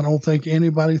evil. I don't think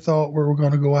anybody thought we were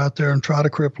going to go out there and try to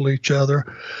cripple each other.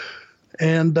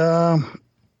 And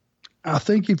I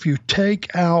think if you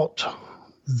take out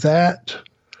that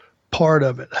part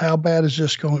of it, how bad is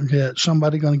this going to get?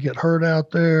 Somebody going to get hurt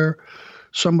out there?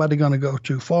 Somebody going to go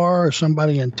too far? Is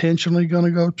somebody intentionally going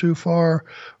to go too far?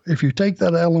 If you take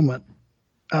that element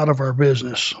out of our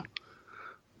business,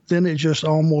 then it just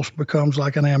almost becomes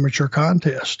like an amateur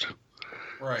contest.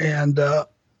 Right. And,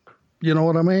 you know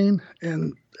what I mean?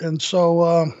 And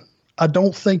so I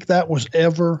don't think that was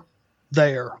ever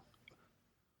there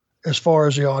as far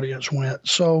as the audience went.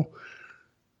 So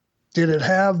did it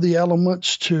have the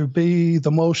elements to be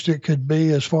the most it could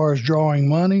be as far as drawing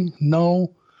money?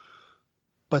 No.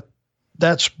 But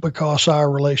that's because our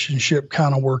relationship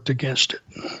kind of worked against it.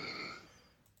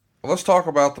 Well, let's talk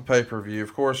about the pay-per-view.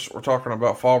 Of course, we're talking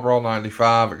about Fall Brawl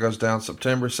 95. It goes down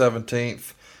September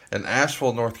 17th. In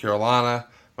Asheville, North Carolina,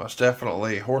 most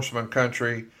definitely Horseman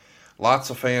country. Lots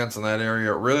of fans in that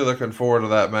area. Really looking forward to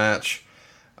that match.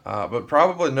 But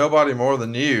probably nobody more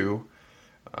than you,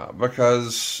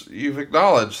 because you've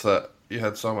acknowledged that you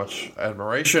had so much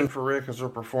admiration for Rick as a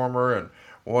performer and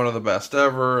one of the best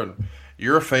ever. And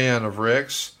you're a fan of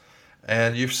Rick's.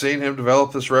 And you've seen him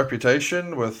develop this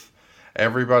reputation with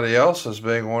everybody else as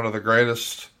being one of the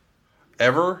greatest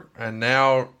ever. And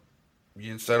now,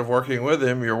 instead of working with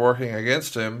him, you're working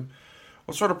against him.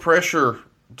 What sort of pressure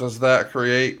does that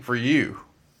create for you?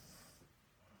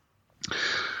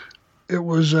 It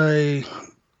was a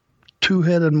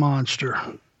two-headed monster.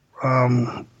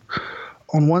 On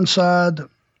one side,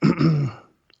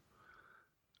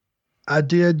 I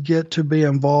did get to be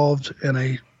involved in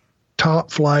a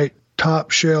top-flight,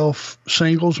 top-shelf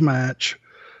singles match,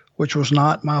 which was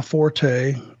not my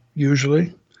forte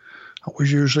usually. I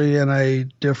was usually in a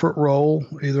different role,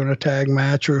 either in a tag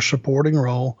match or a supporting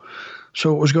role.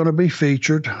 So it was going to be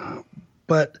featured.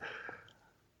 But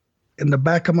in the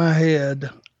back of my head,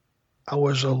 I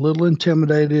was a little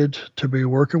intimidated to be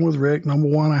working with Rick. Number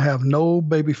one, I have no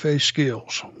babyface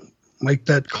skills. Make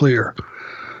that clear.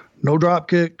 No drop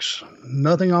kicks,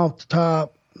 nothing off the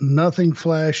top, nothing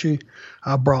flashy.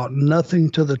 I brought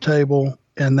nothing to the table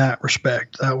in that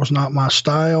respect. That was not my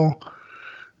style.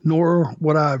 nor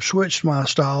would I have switched my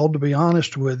style, to be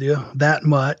honest with you, that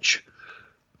much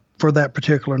for that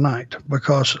particular night,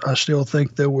 because I still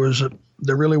think there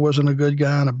really wasn't a good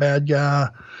guy and a bad guy.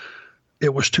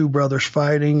 It was two brothers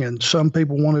fighting, and some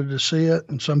people wanted to see it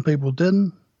and some people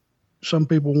didn't. Some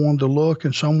people wanted to look,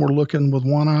 and some were looking with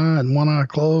one eye and one eye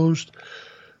closed.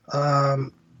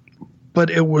 But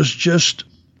it was just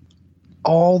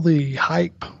all the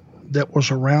hype that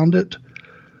was around it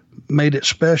made it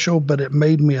special, but it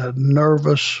made me a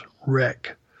nervous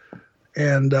wreck.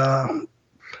 And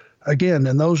again,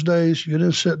 in those days, you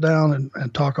didn't sit down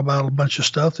and talk about a bunch of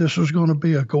stuff. This was going to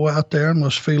be a go out there and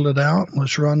let's feel it out and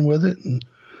let's run with it. And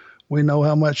we know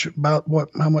how much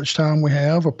time we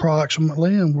have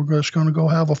approximately, and we're just going to go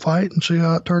have a fight and see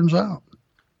how it turns out.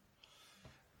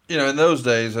 You know, in those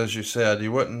days, as you said,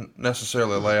 you wouldn't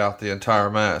necessarily lay out the entire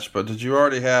match, but did you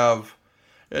already have,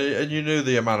 and you knew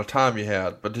the amount of time you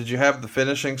had, but did you have the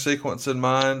finishing sequence in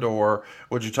mind, or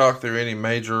would you talk through any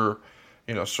major,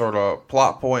 you know, sort of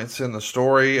plot points in the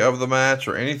story of the match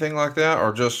or anything like that,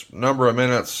 or just number of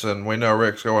minutes and we know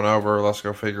Rick's going over, let's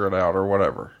go figure it out or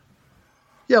whatever?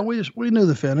 Yeah, we knew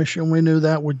the finish, and we knew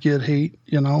that would get heat,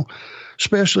 you know,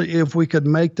 especially if we could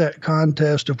make that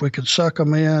contest, if we could suck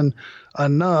them in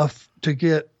enough to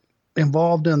get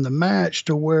involved in the match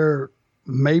to where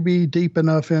maybe deep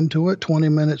enough into it, 20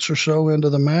 minutes or so into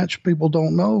the match, people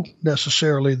don't know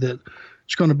necessarily that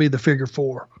it's going to be the figure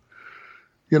four.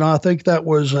 You know, I think that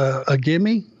was a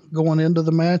gimme going into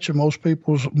the match in most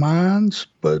people's minds.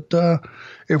 But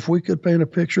if we could paint a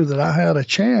picture that I had a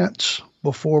chance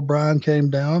before Brian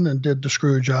came down and did the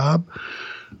screw job,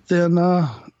 then,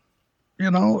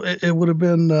 you know, it would have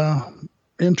been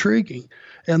intriguing.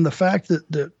 And the fact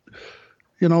that,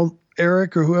 you know,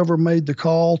 Eric or whoever made the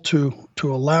call to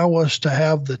allow us to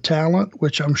have the talent,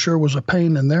 which I'm sure was a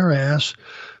pain in their ass,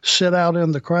 sit out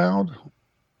in the crowd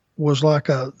was like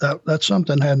that's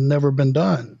something had never been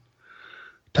done.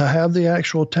 To have the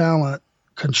actual talent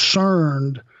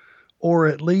concerned or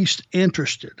at least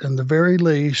interested, in the very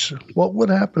least, what would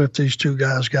happen if these two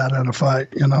guys got in a fight,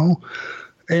 you know?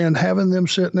 And having them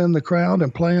sitting in the crowd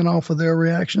and playing off of their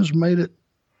reactions made it,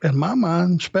 in my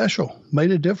mind, special,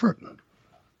 made it different.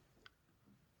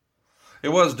 It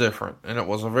was different, and it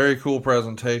was a very cool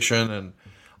presentation. And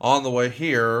on the way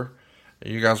here,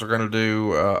 you guys are going to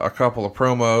do a couple of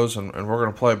promos, and we're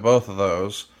going to play both of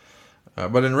those.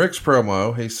 But in Rick's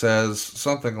promo, he says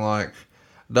something like,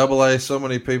 Double A, so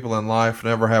many people in life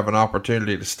never have an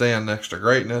opportunity to stand next to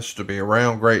greatness, to be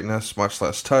around greatness, much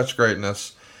less touch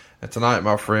greatness. And tonight,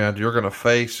 my friend, you're going to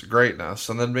face greatness.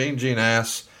 And then Mean Gene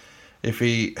asks if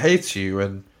he hates you,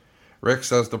 and Rick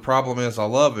says the problem is I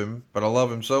love him, but I love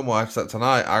him so much that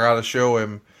tonight I got to show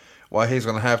him why he's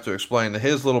going to have to explain to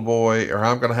his little boy, or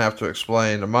I'm going to have to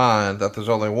explain to mine, that there's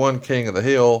only one King of the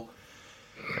Hill,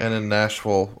 and in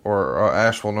Nashville or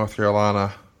Asheville, North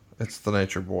Carolina, it's the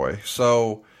Nature Boy.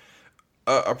 So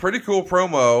a pretty cool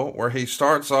promo where he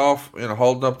starts off, you know,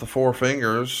 holding up the four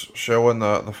fingers, showing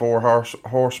the four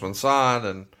horseman sign,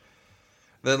 and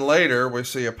then later we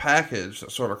see a package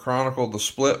that sort of chronicled the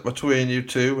split between you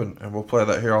two, and we'll play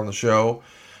that here on the show.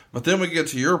 But then we get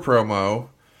to your promo.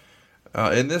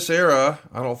 In this era,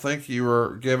 I don't think you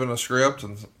were given a script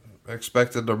and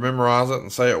expected to memorize it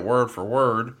and say it word for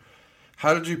word.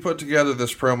 How did you put together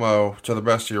this promo to the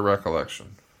best of your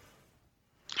recollection?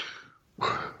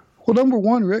 Well, number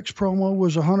one, Rick's promo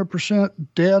was 100%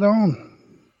 dead on.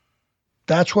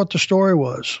 That's what the story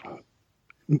was.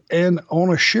 And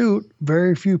on a shoot,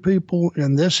 very few people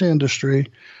in this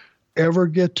industry ever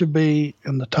get to be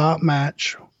in the top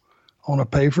match on a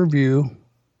pay-per-view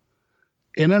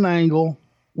in an angle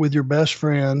with your best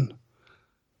friend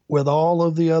with all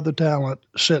of the other talent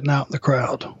sitting out in the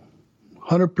crowd.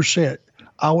 100%.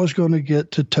 I was going to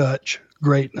get to touch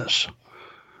greatness.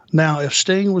 Now, if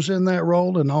Sting was in that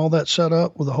role and all that set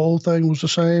up where the whole thing was the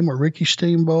same, or Ricky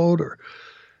Steamboat, or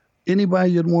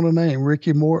anybody you'd want to name,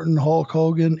 Ricky Morton, Hulk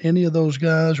Hogan, any of those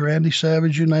guys, Randy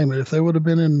Savage, you name it, if they would have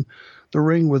been in the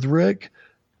ring with Rick,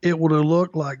 it would have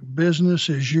looked like business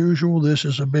as usual. This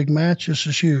is a big match. This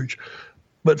is huge.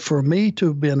 But for me to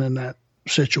have been in that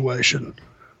situation,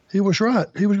 he was right.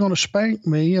 He was going to spank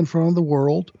me in front of the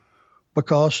world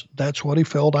because that's what he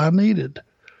felt I needed.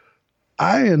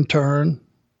 I, in turn,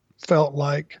 felt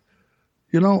like,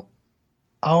 you know,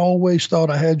 I always thought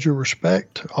I had your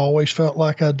respect, always felt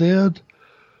like I did.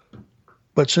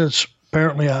 But since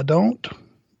apparently I don't,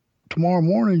 tomorrow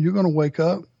morning you're going to wake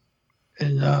up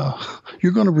and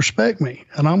you're going to respect me,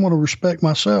 and I'm going to respect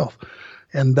myself.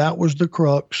 And that was the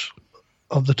crux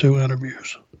of the two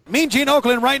interviews. Mean Gene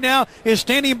Okerlund right now is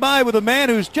standing by with a man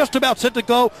who's just about set to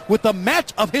go with the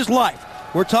match of his life.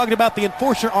 We're talking about the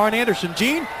enforcer, Arn Anderson.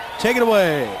 Gene, take it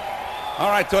away. All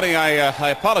right, Tony,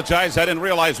 I apologize. I didn't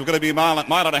realize we're going to be a mile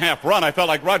and a half run. I felt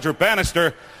like Roger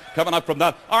Bannister coming up from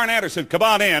the... Arn Anderson, come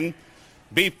on in.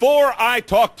 Before I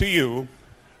talk to you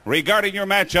regarding your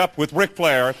matchup with Ric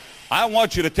Flair, I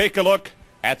want you to take a look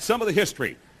at some of the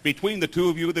history between the two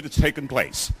of you that has taken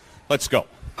place. Let's go.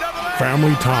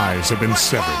 Family ties have been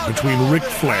severed between Ric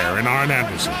Flair and Arn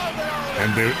Anderson,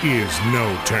 and there is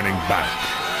no turning back.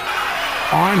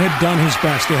 Arn had done his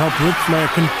best to help Ric Flair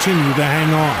continue to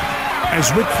hang on.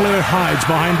 As Ric Flair hides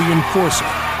behind the enforcer,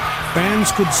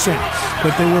 fans could sense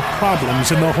that there were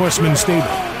problems in the Horseman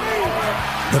stable.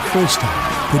 The first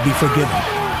time could be forgiven.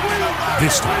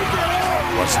 This time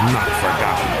was not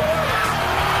forgotten.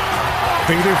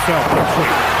 Vader felt the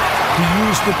quake. He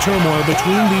used the turmoil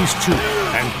between these two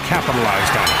and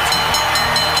capitalized on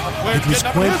it. It was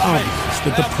quite obvious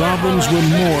that the problems were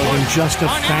more than just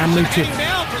a family tiff.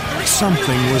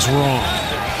 Something was wrong.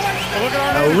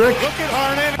 Now, Rick,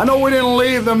 I know we didn't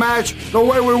leave the match the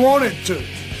way we wanted to.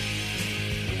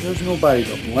 There's nobody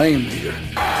to blame here.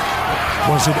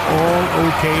 Was it all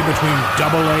okay between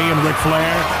Double A and Ric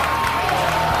Flair?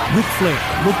 Ric Flair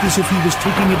looked as if he was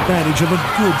taking advantage of a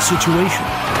good situation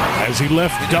as he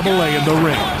left Double A in the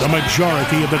ring the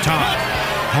majority of the time.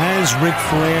 Has Ric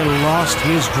Flair lost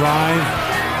his drive?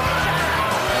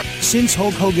 Since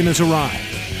Hulk Hogan has arrived,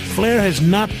 Flair has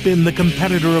not been the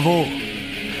competitor of old.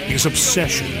 His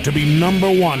obsession to be number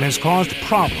one has caused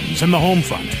problems in the home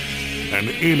front and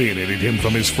alienated him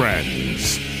from his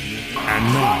friends. And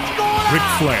now, Ric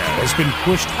Flair has been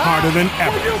pushed harder than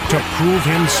ever to prove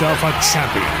himself a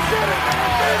champion.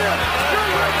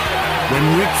 When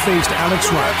Rick faced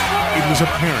Alex Wright, it was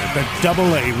apparent that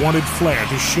Double A wanted Flair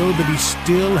to show that he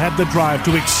still had the drive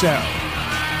to excel.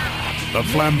 The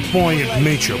flamboyant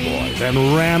Nature Boy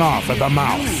then ran off at the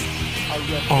mouth.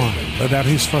 Arn let out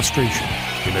his frustration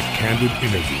in a candid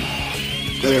interview.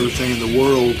 Got everything in the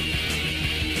world.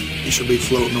 You should be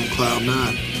floating on cloud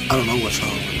nine. I don't know what's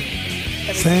wrong with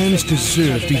him. Fans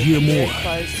deserve to hear more.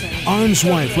 Arn's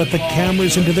wife let the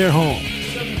cameras into their home.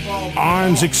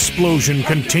 Arn's explosion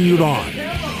continued on.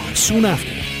 Soon after,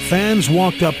 fans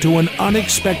walked up to an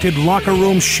unexpected locker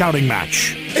room shouting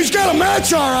match. He's got a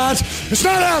match, all right. It's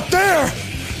not out there.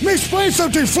 Let me explain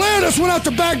something. Flair just went out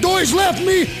the back door. He's left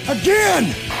me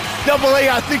again. Double A,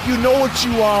 I think you know what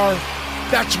you are.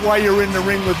 That's why you're in the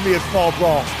ring with me at Fall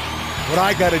Brawl. What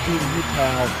I got to do to you,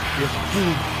 pal, is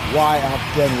prove why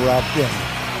I've been where I've been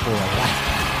for a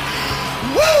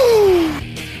lifetime.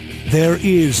 Woo! There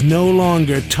is no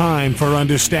longer time for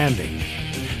understanding.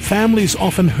 Families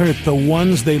often hurt the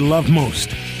ones they love most.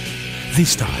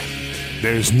 This time,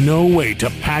 there's no way to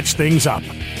patch things up.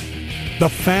 The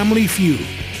family feud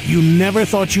you never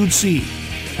thought you'd see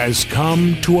has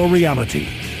come to a reality.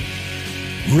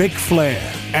 Ric Flair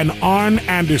and Arn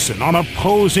Anderson on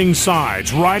opposing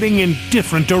sides, riding in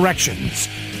different directions,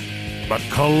 but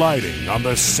colliding on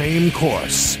the same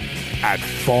course at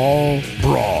Fall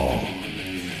Brawl.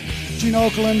 Gene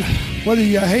Okerlund, whether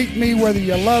you hate me, whether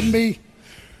you love me,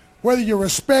 whether you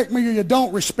respect me or you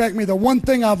don't respect me, the one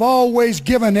thing I've always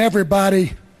given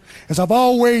everybody is I've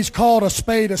always called a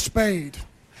spade a spade.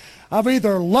 I've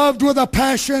either loved with a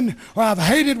passion or I've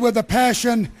hated with a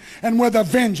passion and with a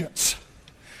vengeance.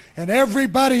 And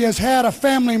everybody has had a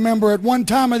family member at one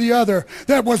time or the other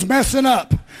that was messing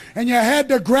up. And you had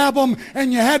to grab them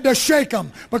and you had to shake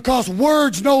them because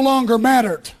words no longer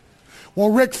mattered. Well,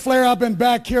 Ric Flair, I've been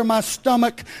back here. My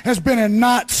stomach has been in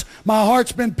knots. My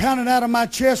heart's been pounding out of my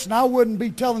chest, and I wouldn't be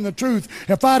telling the truth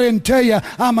if I didn't tell you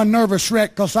I'm a nervous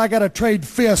wreck because I got to trade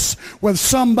fists with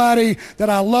somebody that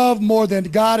I love more than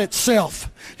God itself.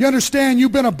 You understand?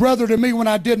 You've been a brother to me when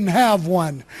I didn't have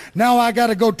one. Now I got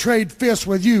to go trade fists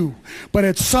with you. But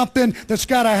it's something that's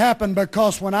got to happen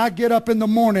because when I get up in the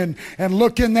morning and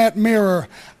look in that mirror,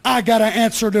 I got to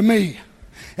answer to me.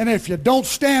 And if you don't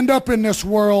stand up in this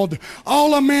world,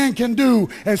 all a man can do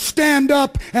is stand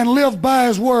up and live by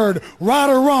his word, right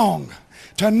or wrong.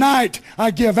 Tonight,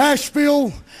 I give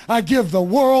Asheville, I give the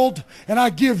world, and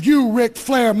I give you, Ric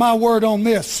Flair, my word on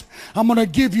this. I'm going to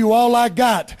give you all I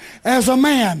got as a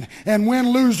man, and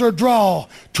win, lose, or draw.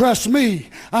 Trust me,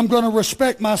 I'm going to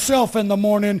respect myself in the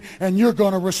morning, and you're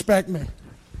going to respect me.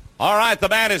 All right, the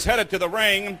man is headed to the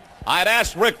ring. I'd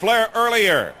asked Ric Flair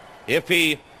earlier if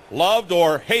he loved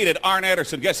or hated Arn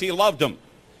Anderson. Yes, he loved him,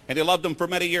 and he loved him for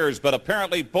many years, but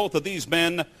apparently both of these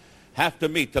men have to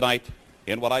meet tonight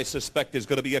in what I suspect is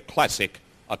going to be a classic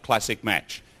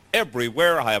match.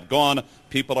 Everywhere I have gone,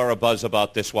 people are abuzz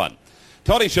about this one.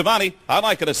 Tony Schiavone, I'd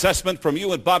like an assessment from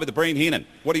you and Bobby the Brain Heenan.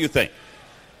 What do you think?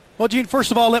 Well, Gene, first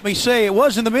of all, let me say it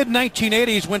was in the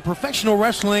mid-1980s when professional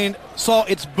wrestling saw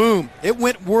its boom. It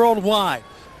went worldwide.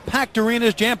 Packed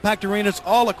arenas, jam-packed arenas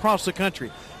all across the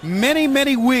country. Many,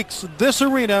 many weeks, this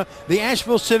arena, the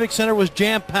Asheville Civic Center, was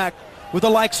jam-packed with the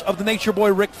likes of the Nature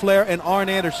Boy Ric Flair and Arn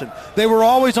Anderson. They were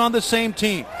always on the same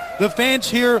team. The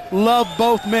fans here love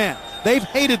both men. They've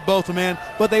hated both men,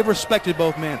 but they've respected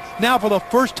both men. Now, for the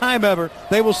first time ever,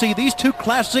 they will see these two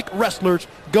classic wrestlers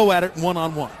go at it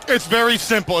one-on-one. It's very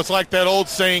simple. It's like that old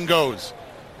saying goes.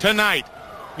 Tonight,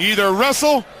 you either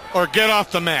wrestle or get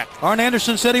off the mat. Arn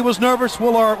Anderson said he was nervous.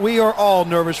 We are all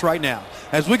nervous right now.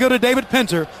 As we go to David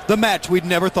Penzer, the match we'd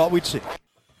never thought we'd see.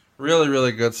 Really,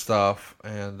 really good stuff.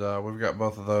 And we've got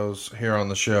both of those here on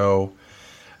the show.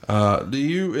 Do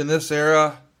you, in this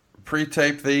era,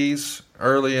 pre-tape these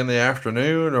early in the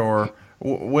afternoon, or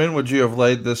when would you have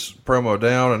laid this promo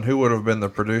down, and who would have been the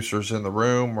producers in the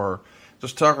room, or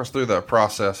just talk us through that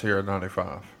process here at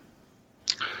 95?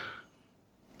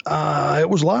 It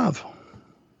was live,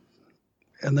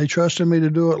 and they trusted me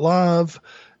to do it live,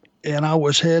 and I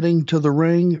was heading to the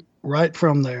ring right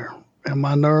from there, and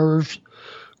my nerves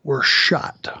were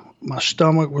shot. My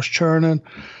stomach was churning.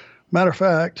 Matter of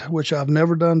fact, which I've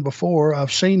never done before,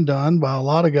 I've seen done by a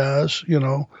lot of guys, you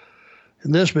know,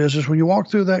 in this business. When you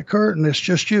walk through that curtain, it's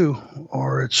just you,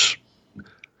 or it's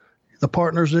the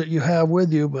partners that you have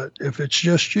with you. But if it's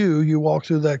just you, you walk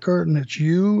through that curtain, it's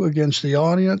you against the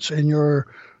audience and your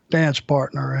dance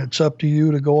partner. It's up to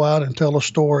you to go out and tell a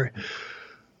story.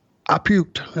 I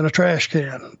puked in a trash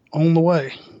can on the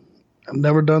way. I've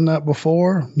never done that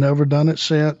before, never done it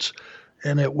since.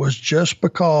 And it was just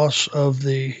because of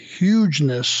the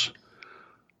hugeness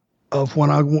of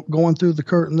when I'm going through the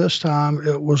curtain this time.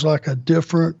 It was like a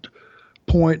different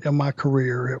point in my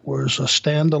career. It was a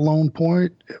standalone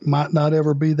point. It might not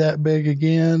ever be that big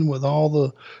again, with all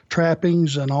the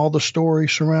trappings and all the story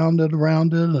surrounded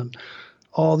around it and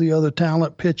all the other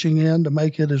talent pitching in to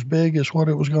make it as big as what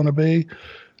it was going to be.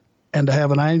 And to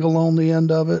have an angle on the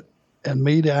end of it and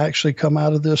me to actually come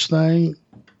out of this thing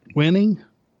winning,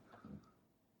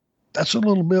 that's a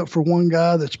little bit for one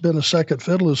guy that's been a second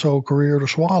fiddle his whole career to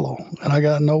swallow, and I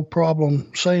got no problem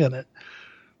saying it.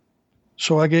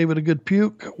 So I gave it a good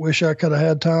puke. Wish I could have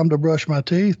had time to brush my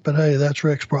teeth, but hey, that's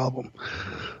Rick's problem.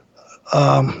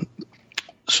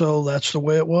 So that's the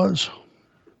way it was.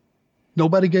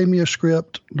 Nobody gave me a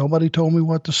script. Nobody told me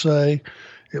what to say.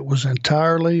 It was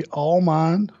entirely all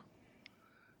mine.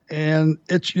 And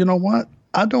it's, you know what?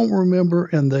 I don't remember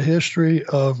in the history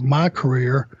of my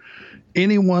career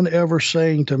anyone ever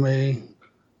saying to me,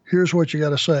 here's what you got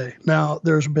to say. Now,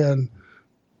 there's been,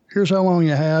 here's how long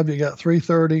you have. You got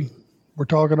 3:30. We're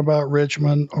talking about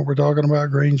Richmond, or we're talking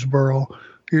about Greensboro.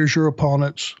 Here's your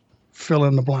opponents. Fill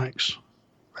in the blanks.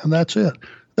 And that's it.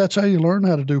 That's how you learn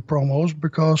how to do promos,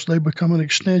 because they become an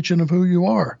extension of who you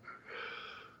are.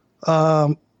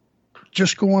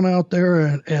 Just going out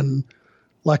there and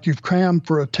like you've crammed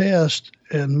for a test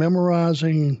and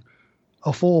memorizing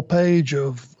a full page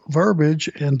of verbiage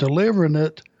and delivering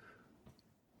it.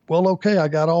 Well, okay, I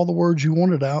got all the words you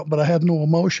wanted out, but I had no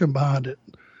emotion behind it.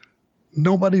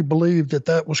 Nobody believed that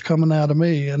that was coming out of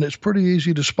me, and it's pretty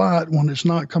easy to spot when it's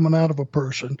not coming out of a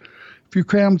person. If you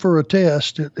cram for a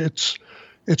test, it's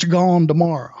gone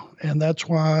tomorrow, and that's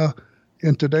why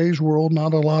in today's world,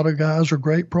 not a lot of guys are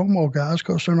great promo guys,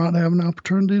 because they're not having an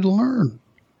opportunity to learn.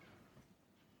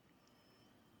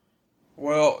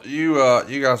 Well, you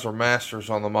guys are masters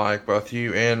on the mic, both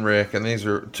you and Rick, and these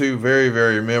are two very,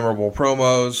 very memorable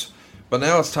promos. But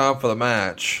now it's time for the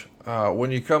match.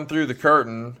 When you come through the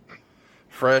curtain,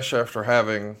 fresh after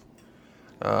having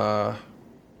had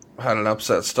an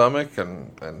upset stomach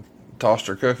and tossed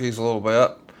your cookies a little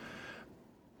bit,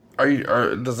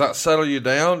 does that settle you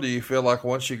down? Do you feel like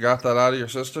once you got that out of your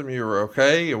system, you were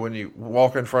okay? And when you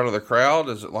walk in front of the crowd,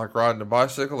 is it like riding a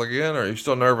bicycle again, or are you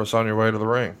still nervous on your way to the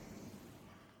ring?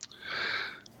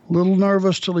 Little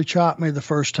nervous till he chopped me the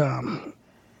first time.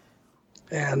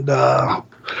 And that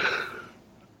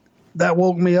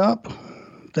woke me up.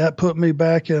 That put me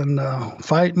back in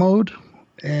fight mode.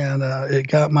 And it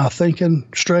got my thinking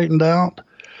straightened out.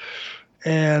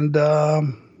 And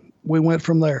we went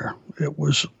from there. It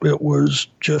was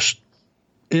just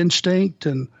instinct,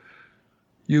 and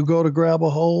you go to grab a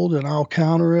hold and I'll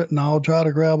counter it, and I'll try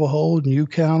to grab a hold and you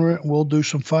counter it, and we'll do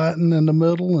some fighting in the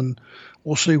middle, and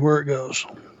we'll see where it goes.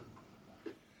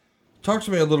 Talk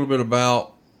to me a little bit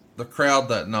about the crowd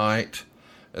that night.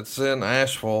 It's in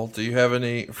Asheville. Do you have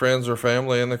any friends or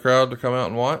family in the crowd to come out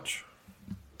and watch?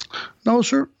 No,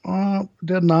 sir.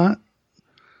 Did not.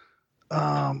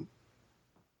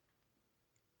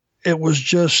 It was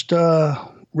just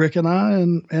Rick and I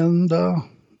and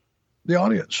the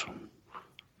audience.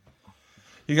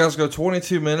 You guys go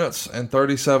 22 minutes and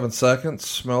 37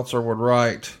 seconds. Meltzer would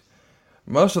write,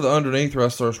 most of the underneath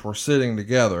wrestlers were sitting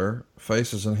together,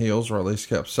 faces and heels were at least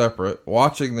kept separate,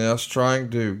 watching this, trying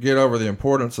to get over the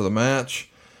importance of the match.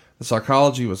 The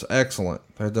psychology was excellent.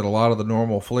 They did a lot of the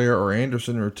normal Flair or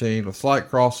Anderson routine with slight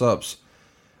cross-ups,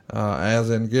 as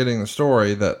in getting the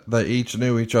story that they each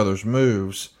knew each other's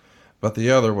moves, but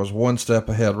the other was one step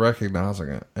ahead recognizing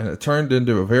it. And it turned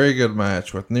into a very good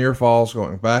match with near falls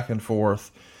going back and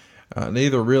forth.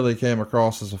 Neither really came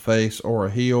across as a face or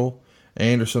a heel.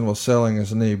 Anderson was selling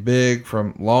his knee big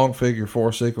from long figure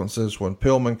 4 sequences. When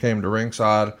Pillman came to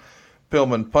ringside,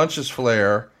 Pillman punches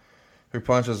Flair, who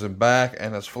punches him back,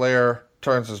 and as Flair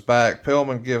turns his back,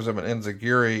 Pillman gives him an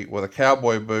enziguri with a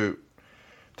cowboy boot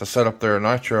to set up their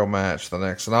Nitro match the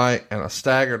next night, and a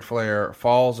staggered Flair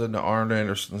falls into Arn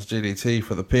Anderson's DDT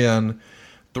for the pin.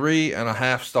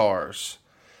 3.5 stars.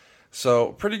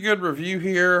 So pretty good review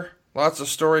here. Lots of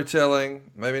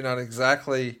storytelling. Maybe not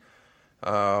exactly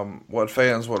what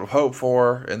fans would have hoped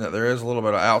for, in that there is a little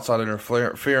bit of outside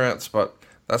interference, but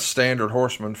that's standard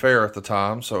Horseman fare at the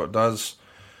time, so it does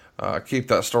keep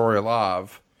that story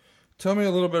alive. Tell me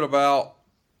a little bit about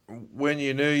when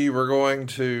you knew you were going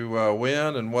to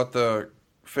win and what the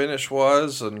finish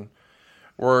was, and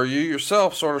were you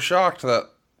yourself sort of shocked that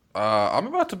I'm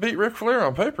about to beat Ric Flair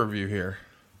on pay-per-view here?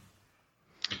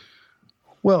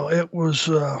 Well, it was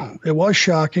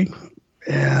shocking,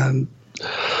 and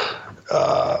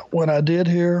when I did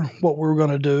hear what we were going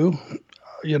to do,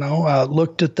 I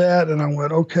looked at that and I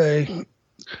went, okay,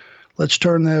 let's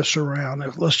turn this around.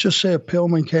 Let's just say if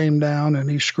Pillman came down and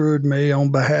he screwed me on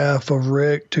behalf of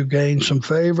Rick to gain some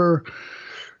favor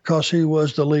because he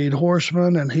was the lead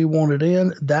horseman and he wanted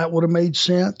in, that would have made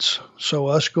sense. So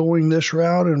us going this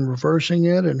route and reversing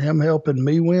it and him helping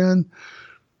me win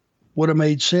would have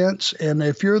made sense. And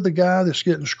if you're the guy that's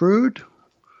getting screwed,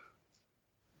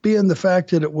 being the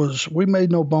fact that we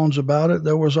made no bones about it,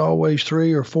 there was always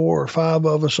 3 or 4 or 5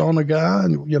 of us on a guy,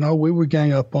 and, we would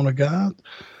gang up on a guy.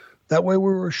 That way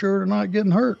we were sure of not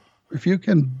getting hurt. If you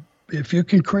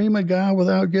can cream a guy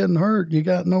without getting hurt, you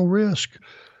got no risk.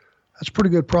 That's a pretty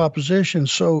good proposition.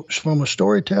 So from a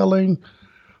storytelling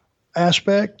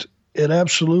aspect, it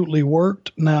absolutely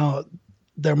worked. Now,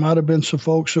 there might have been some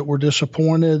folks that were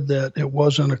disappointed that it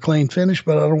wasn't a clean finish,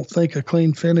 but I don't think a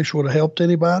clean finish would have helped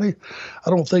anybody. I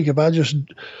don't think if I just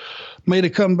made a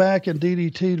comeback and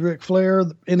DDT'd Ric Flair,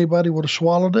 anybody would have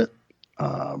swallowed it.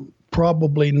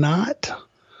 Probably not.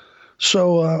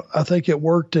 So I think it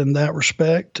worked in that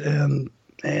respect. And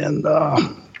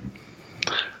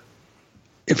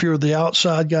if you're the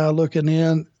outside guy looking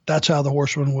in, that's how the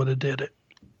Horseman would have did it.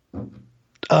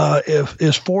 If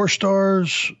is 4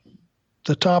 stars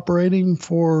the top rating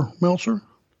for Meltzer?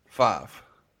 5.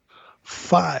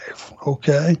 5.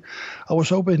 Okay. I was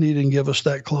hoping he didn't give us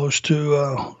that close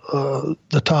to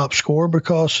the top score,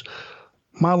 because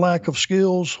my lack of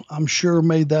skills, I'm sure,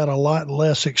 made that a lot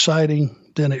less exciting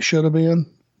than it should have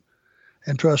been.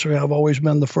 And trust me, I've always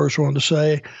been the first one to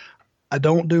say, I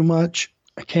don't do much.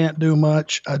 I can't do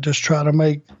much. I just try to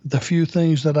make the few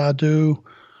things that I do,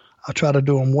 I try to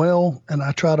do them well, and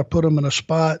I try to put them in a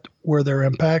spot where they're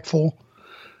impactful.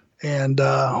 And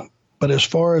but as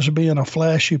far as being a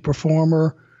flashy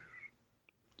performer,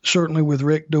 certainly with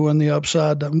Rick doing the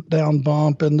upside down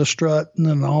bump and the strut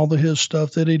and all his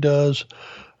stuff that he does,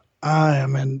 I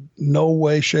am in no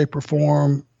way, shape, or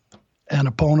form an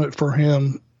opponent for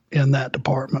him in that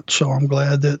department. So I'm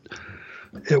glad that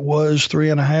it was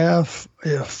 3.5.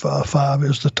 If 5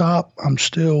 is the top, I'm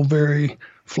still very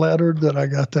flattered that I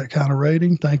got that kind of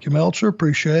rating. Thank you, Meltzer.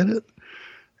 Appreciate it.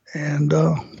 And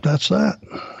that's that.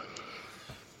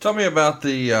 Tell me about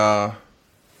the,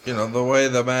 the way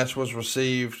the match was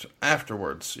received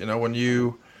afterwards. When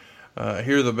you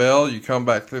hear the bell, you come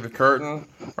back through the curtain.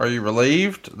 Are you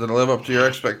relieved? Did it live up to your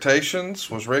expectations?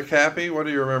 Was Rick happy? What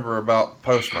do you remember about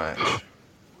post-match?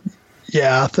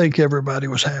 Yeah, I think everybody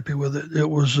was happy with it. It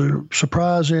was a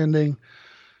surprise ending.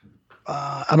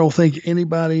 I don't think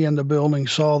anybody in the building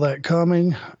saw that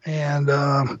coming, and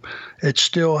it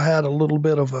still had a little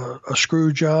bit of a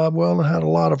screw job. Well, it had a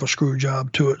lot of a screw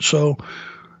job to it, so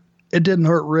it didn't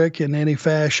hurt Rick in any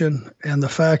fashion. And the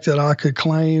fact that I could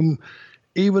claim,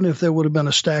 even if there would have been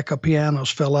a stack of pianos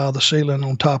fell out of the ceiling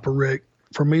on top of Rick,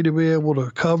 for me to be able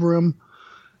to cover him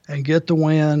and get the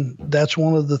win, that's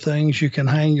one of the things you can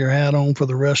hang your hat on for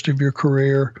the rest of your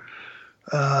career.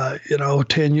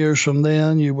 10 years from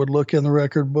then, you would look in the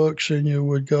record books and you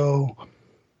would go,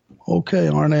 okay,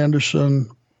 Arn Anderson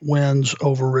wins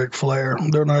over Ric Flair.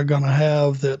 They're not going to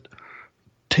have that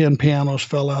 10 pianos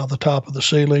fell out of the top of the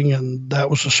ceiling, and that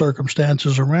was the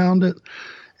circumstances around it.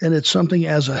 And it's something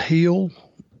as a heel,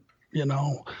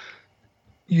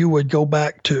 you would go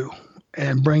back to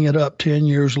and bring it up 10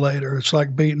 years later. It's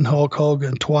like beating Hulk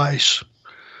Hogan twice,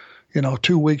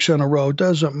 2 weeks in a row. It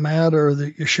doesn't matter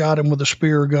that you shot him with a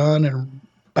spear gun and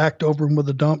backed over him with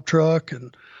a dump truck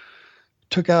and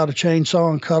took out a chainsaw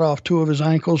and cut off 2 of his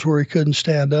ankles where he couldn't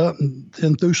stand up, and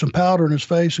then threw some powder in his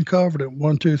face and covered it.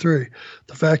 1, 2, 3.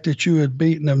 The fact that you had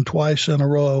beaten him twice in a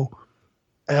row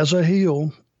as a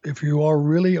heel, if you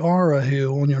really are a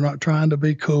heel and you're not trying to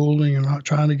be cool and you're not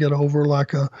trying to get over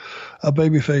like a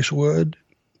babyface would,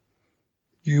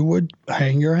 you would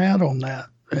hang your hat on that.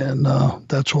 And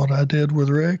that's what I did with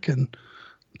Rick, and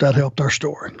that helped our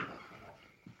story.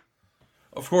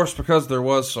 Of course, because there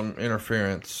was some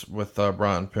interference with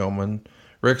Brian Pillman,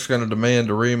 Rick's going to demand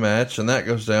a rematch, and that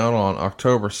goes down on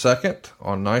October 2nd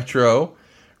on Nitro.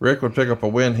 Rick would pick up a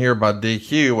win here by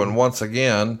DQ, and once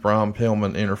again, Brian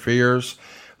Pillman interferes.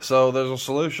 So there's a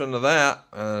solution to that,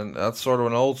 and that's sort of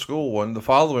an old school one. The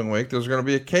following week, there's going to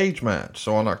be a cage match.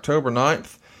 So on October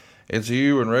 9th, it's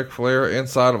you and Ric Flair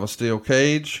inside of a steel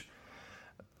cage.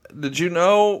 Did you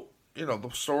know, the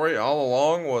story all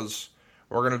along was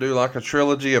we're going to do like a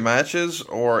trilogy of matches,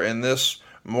 or in this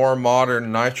more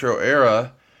modern Nitro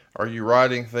era, are you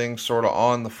writing things sort of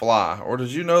on the fly? Or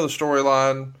did you know the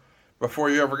storyline before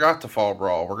you ever got to Fall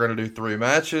Brawl? We're going to do 3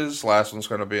 matches. Last one's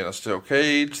going to be in a steel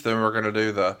cage. Then we're going to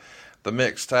do the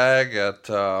mixed tag at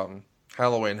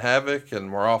Halloween Havoc,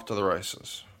 and we're off to the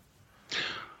races.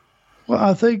 Well,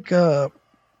 I think,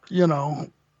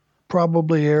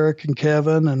 probably Eric and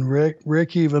Kevin and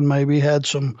Rick even maybe had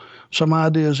some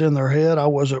ideas in their head. I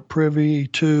wasn't privy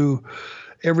to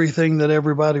everything that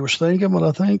everybody was thinking, but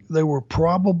I think they were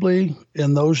probably,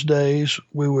 in those days,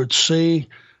 we would see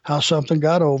how something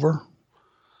got over.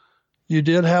 You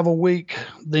did have a week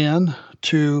then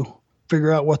to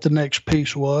figure out what the next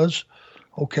piece was.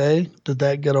 Okay, did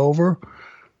that get over?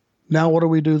 Now what do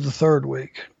we do the third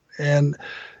week? And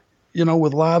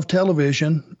with live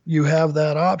television, you have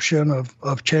that option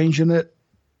of changing it,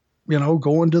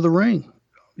 going to the ring.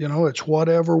 It's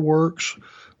whatever works,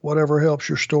 whatever helps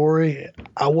your story.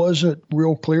 I wasn't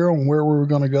real clear on where we were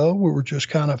going to go. We were just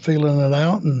kind of feeling it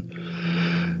out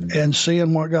and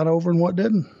seeing what got over and what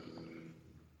didn't.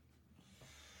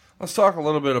 Let's talk a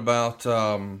little bit about,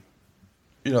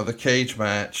 the cage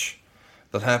match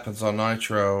that happens on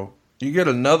Nitro. You get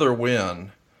another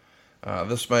win.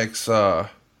 This makes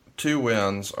 2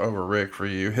 wins over Rick for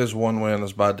you. His 1 win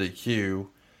is by DQ.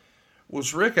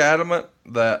 Was Rick adamant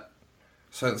that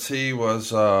since he was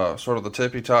sort of the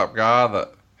tippy-top guy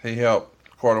that he helped,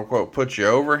 quote-unquote, put you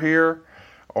over here?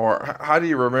 Or how do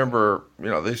you remember,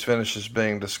 these finishes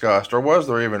being discussed? Or was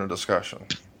there even a discussion?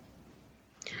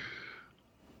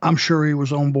 I'm sure he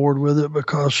was on board with it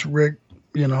because Rick,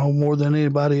 more than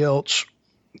anybody else,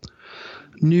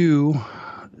 knew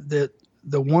that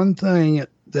the one thing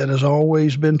that has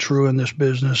always been true in this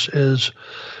business is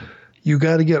you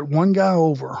got to get one guy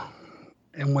over.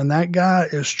 And when that guy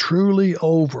is truly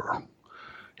over,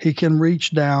 he can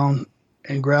reach down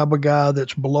and grab a guy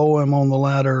that's below him on the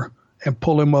ladder and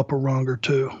pull him up a rung or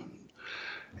 2.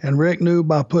 And Rick knew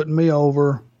by putting me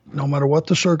over, no matter what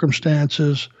the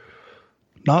circumstances,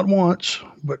 not once,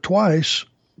 but twice,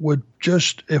 would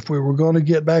just, if we were going to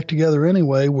get back together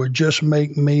anyway, would just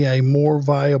make me a more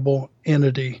viable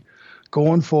entity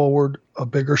going forward, a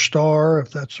bigger star,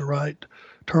 if that's the right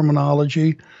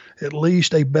terminology, at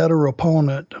least a better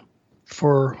opponent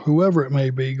for whoever it may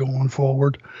be going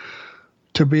forward,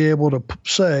 to be able to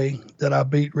say that I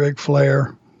beat Ric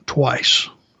Flair twice.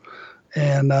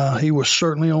 And he was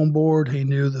certainly on board. He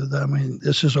knew that,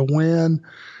 this is a win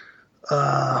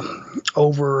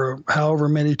over however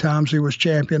many times he was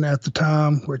champion at the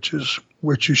time, which is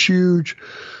huge.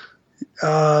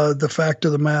 The fact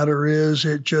of the matter is,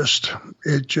 it just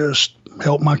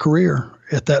helped my career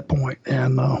at that point,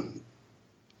 and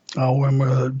I'm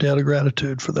a debt of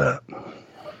gratitude for that.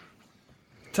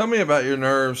 Tell me about your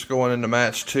nerves going into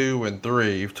match 2 and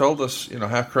 3. You've told us,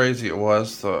 how crazy it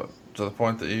was to the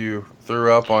point that you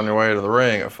threw up on your way to the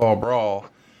ring at Fall Brawl.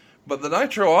 But the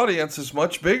Nitro audience is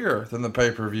much bigger than the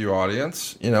pay-per-view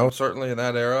audience. Certainly in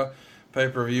that era,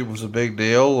 pay-per-view was a big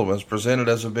deal. It was presented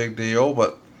as a big deal,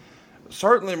 but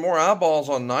certainly more eyeballs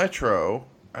on Nitro.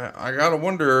 I got to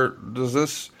wonder, does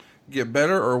this get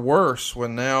better or worse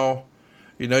when now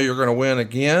you're going to win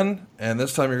again, and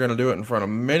this time you're going to do it in front of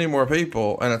many more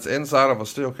people, and it's inside of a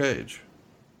steel cage?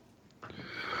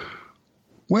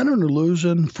 Winning or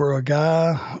losing for a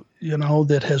guy,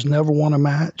 that has never won a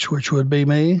match, which would be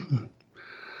me,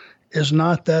 is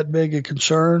not that big a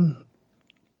concern.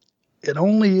 It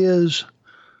only is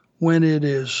when it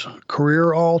is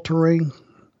career altering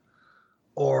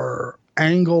or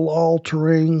angle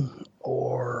altering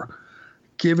or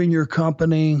giving your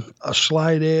company a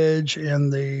slight edge in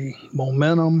the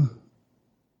momentum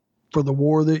for the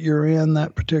war that you're in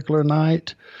that particular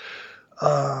night.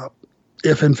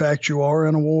 If in fact you are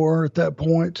in a war at that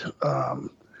point,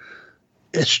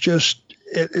 it's just,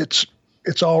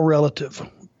 it's all relative.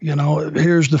 You know,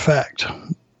 here's the fact.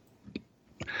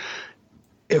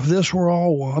 If this were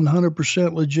all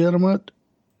 100% legitimate,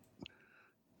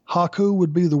 Haku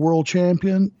would be the world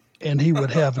champion and he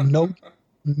would have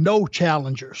no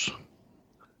challengers.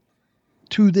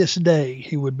 To this day,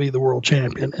 he would be the world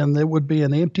champion, and there would be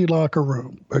an empty locker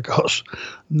room because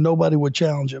nobody would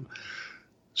challenge him.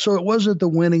 So it wasn't the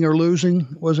winning or losing.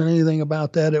 It wasn't anything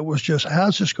about that. It was just,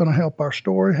 how's this going to help our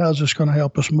story? How's this going to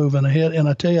help us moving ahead? And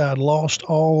I tell you, I'd lost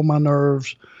all of my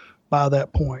nerves by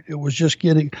that point. It was just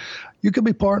getting, you could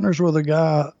be partners with a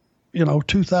guy,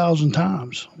 2,000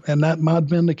 times, and that might have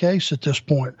been the case at this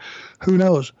point. Who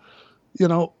knows?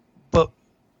 But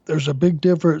there's a big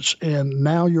difference, and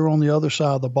now you're on the other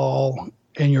side of the ball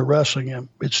and you're wrestling him.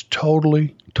 It's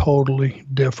totally, totally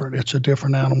different. It's a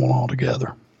different animal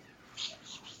altogether.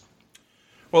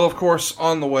 Well, of course,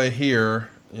 on the way here,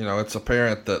 it's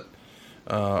apparent that,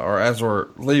 or as we're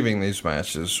leaving these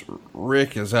matches,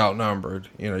 Rick is outnumbered.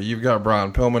 You've got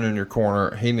Brian Pillman in your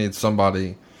corner. He needs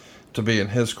somebody to be in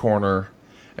his corner.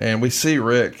 And we see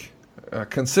Rick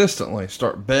consistently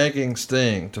start begging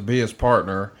Sting to be his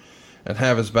partner and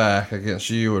have his back against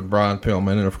you and Brian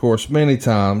Pillman. And, of course, many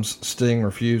times Sting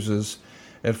refuses.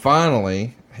 And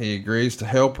finally, he agrees to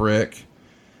help Rick.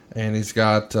 And he's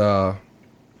got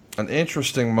an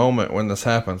interesting moment when this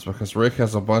happens because Rick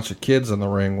has a bunch of kids in the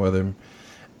ring with him.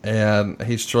 And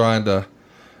he's trying to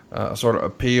sort of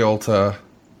appeal to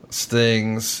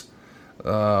Sting's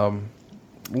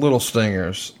little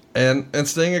stingers. And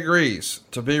Sting agrees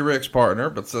to be Rick's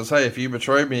partner, but says, hey, if you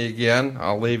betray me again,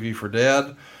 I'll leave you for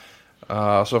dead.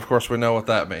 So, of course, we know what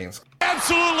that means.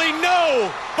 Absolutely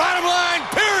no. Bottom line,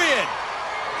 period.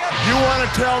 You want to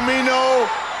tell me no?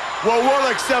 Well, we'll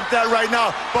accept that right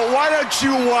now. But why don't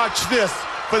you watch this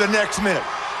for the next minute?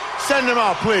 Send him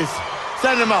out, please.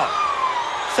 Send him out.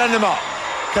 Send him out.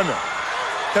 Come here.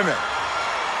 Come here.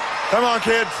 Come on,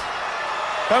 kids.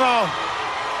 Come on.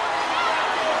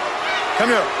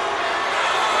 Come here.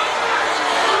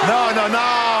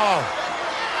 No.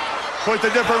 Puts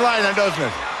a different light on, doesn't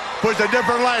it? Puts a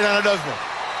different light on it, doesn't it?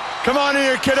 Come on in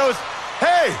here, kiddos.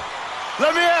 Hey,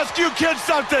 let me ask you kids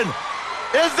something.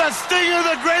 Is the Stinger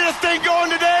the greatest thing going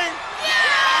today?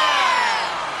 Yeah!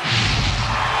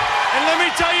 And let me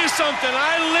tell you something.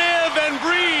 I live and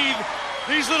breathe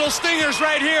these little stingers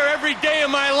right here every day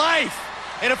of my life.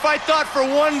 And if I thought for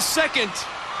 1 second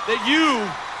that you,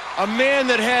 a man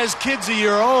that has kids of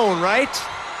your own, right?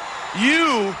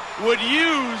 You would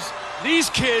use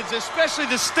these kids, especially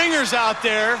the stingers out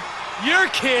there, your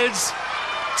kids,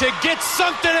 to get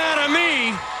something out of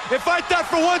me. If I thought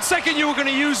for 1 second you were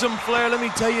going to use them, Flair, let me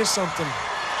tell you something.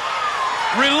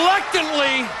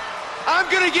 Reluctantly, I'm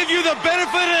going to give you the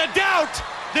benefit of the doubt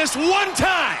this one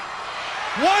time.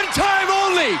 One time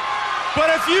only.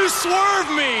 But if you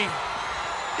swerve me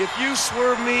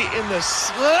in the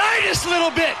slightest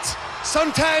little bit,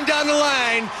 sometime down the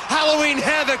line, Halloween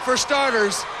Havoc for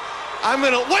starters,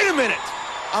 wait a minute,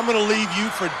 I'm gonna leave you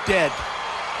for dead.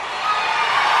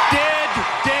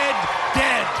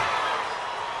 Dead.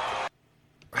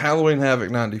 Halloween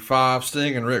Havoc 95,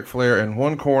 Sting and Ric Flair in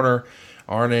one corner,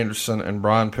 Arn Anderson and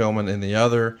Brian Pillman in the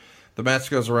other. The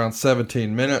match goes around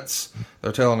 17 minutes.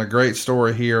 They're telling a great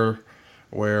story here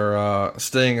where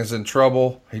Sting is in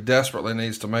trouble. He desperately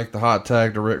needs to make the hot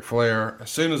tag to Ric Flair. As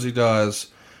soon as he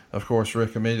does, of course,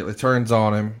 Rick immediately turns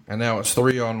on him, and now it's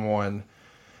 3-on-1.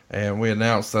 And we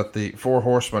announced that the Four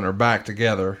Horsemen are back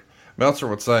together. Meltzer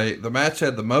would say, the match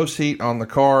had the most heat on the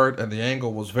card, and the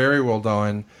angle was very well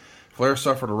done. Flair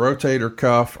suffered a rotator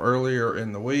cuff earlier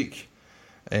in the week,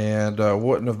 and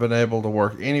wouldn't have been able to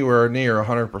work anywhere near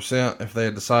 100% if they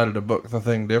had decided to book the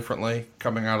thing differently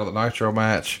coming out of the Nitro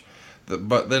match.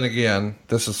 But then again,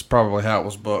 this is probably how it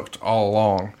was booked all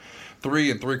along.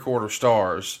 3 3/4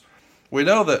 stars. We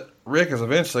know that Rick is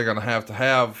eventually going to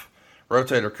have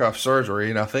rotator cuff surgery,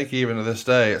 and I think even to this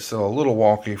day it's still a little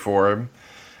wonky for him.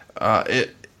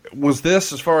 Was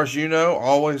this, as far as you know,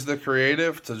 always the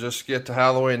creative to just get to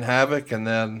Halloween Havoc and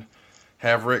then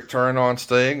have Rick turn on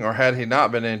Sting, or had he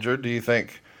not been injured, do you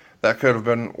think that could have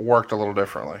been worked a little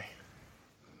differently?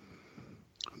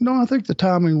 No, I think the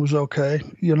timing was okay.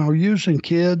 Using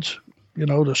kids,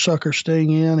 to sucker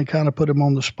Sting in and kind of put him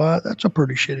on the spot, that's a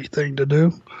pretty shitty thing to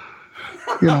do.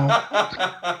 You know,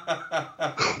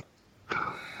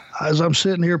 as I'm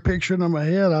sitting here picturing in my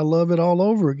head, I love it all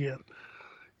over again.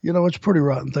 You know, it's a pretty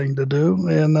rotten thing to do.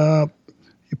 And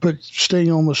you put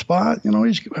Sting on the spot, you know,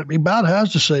 he about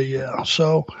has to say yeah.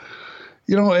 So,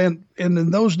 you know, and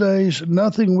in those days,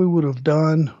 nothing we would have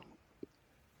done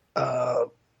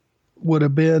would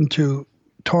have been to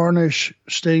tarnish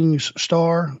Sting's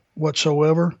star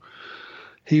whatsoever.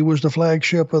 He was the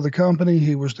flagship of the company.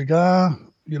 He was the guy,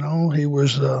 you know, he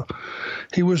was the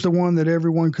one that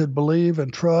everyone could believe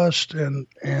and trust, and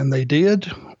they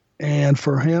did. And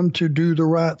for him to do the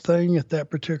right thing at that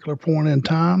particular point in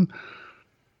time,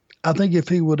 I think if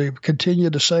he would have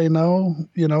continued to say no,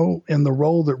 you know, in the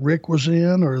role that Rick was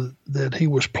in or that he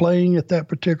was playing at that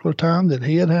particular time, that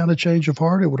he had had a change of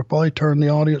heart, it would have probably turned the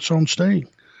audience on Sting.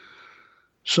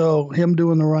 So him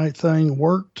doing the right thing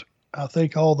worked. I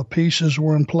think all the pieces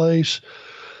were in place.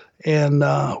 And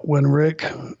when Rick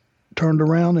turned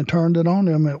around and turned it on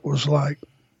him, it was like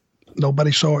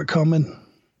nobody saw it coming.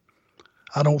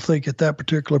 I don't think at that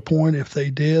particular point, if they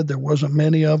did, there wasn't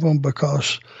many of them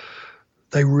because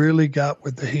they really got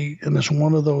with the heat. And it's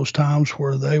one of those times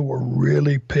where they were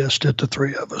really pissed at the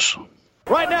three of us.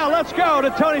 Right now, let's go to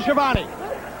Tony Schiavone. All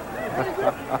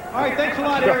right, thanks a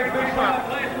lot, Eric.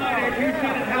 Last night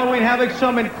at Halloween Havoc,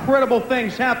 some incredible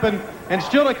things happened. And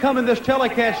still to come in this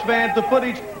telecast, fans, the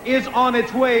footage is on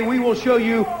its way. We will show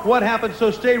you what happened,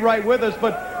 so stay right with us.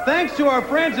 But thanks to our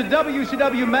friends at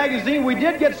WCW Magazine, we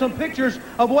did get some pictures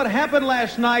of what happened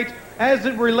last night as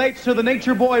it relates to the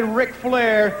Nature Boy Ric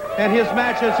Flair and his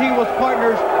match as he was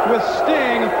partners with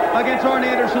Sting against Arn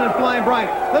Anderson and Flying Brian.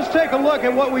 Let's take a look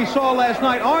at what we saw last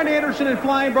night. Arn Anderson and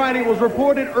Flying Brian, it was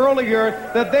reported earlier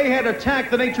that they had attacked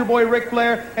the Nature Boy Ric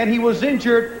Flair and he was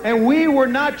injured, and we were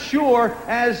not sure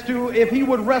as to if he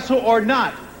would wrestle or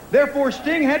not. Therefore,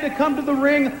 Sting had to come to the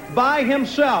ring by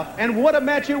himself. And what a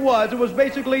match it was. It was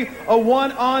basically a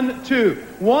one-on-two.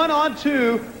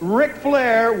 One-on-two, Ric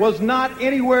Flair was not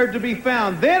anywhere to be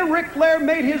found. Then Ric Flair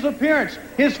made his appearance.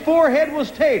 His forehead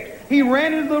was taped. He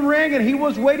ran into the ring and he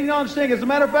was waiting on Sting. As a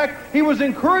matter of fact, he was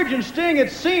encouraging Sting,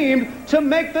 it seemed, to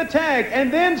make the tag.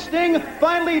 And then Sting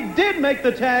finally did make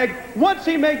the tag. Once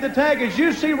he made the tag, as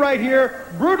you see right here,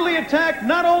 brutally attacked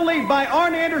not only by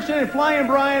Arn Anderson and Flying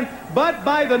Brian, but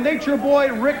by the Nature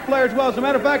Boy Ric Flair as well. As a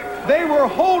matter of fact, they were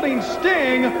holding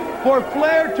Sting for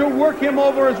Flair to work him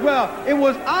over as well. It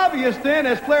was obvious then,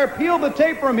 as Flair peeled the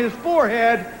tape from his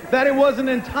forehead, that it was an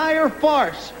entire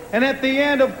farce. And at the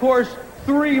end, of course,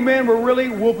 three men were really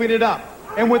whooping it up.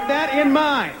 And with that in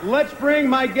mind, let's bring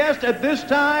my guest at this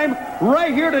time,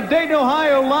 right here to Dayton,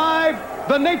 Ohio live,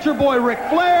 the Nature Boy Ric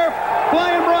Flair,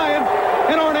 Flying Brian,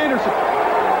 and Arn Anderson.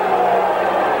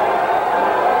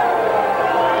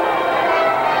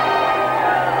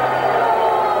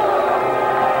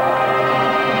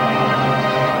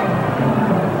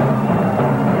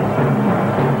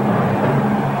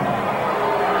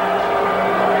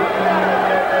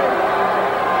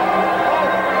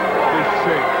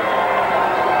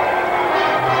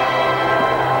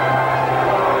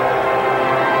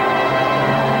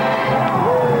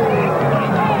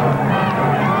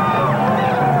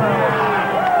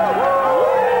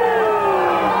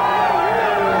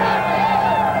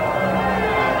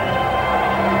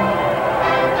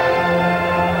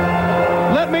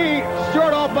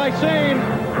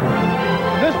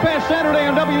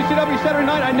 Saturday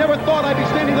night, I never thought I'd be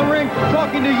standing in the ring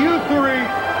talking to you three,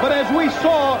 but as we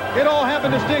saw, it all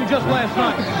happened to Sting just last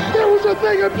night. It was a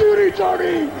thing of beauty,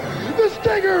 Tony. The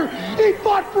Stinger, he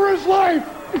fought for his life.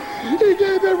 He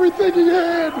gave everything he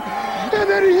had, and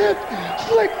then he hit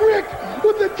Slick Rick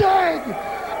with the tag.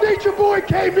 Nature Boy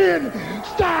came in,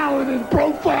 styling and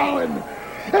profiling,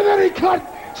 and then he cut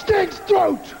Sting's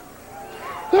throat.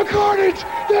 The carnage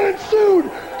that ensued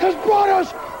has brought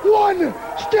us one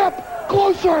step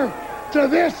closer to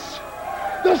this,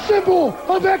 the symbol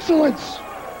of excellence.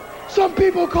 Some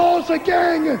people call us a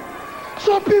gang.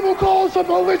 Some people call us a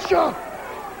militia.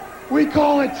 We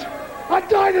call it a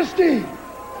dynasty.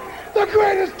 The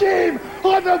greatest team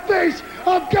on the face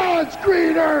of God's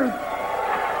green earth.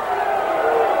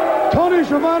 Tony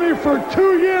Schiavone, for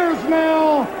 2 years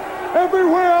now,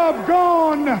 everywhere I've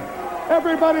gone,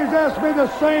 everybody's asked me the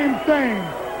same thing.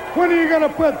 When are you going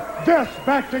to put this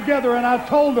back together? And I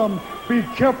told them, be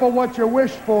careful what you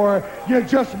wish for. You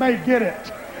just may get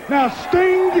it. Now,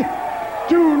 Sting,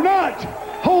 do not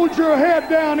hold your head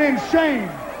down in shame.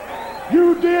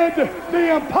 You did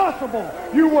the impossible.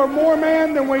 You were more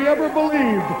man than we ever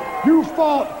believed. You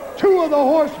fought 2 of the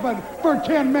horsemen for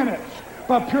 10 minutes.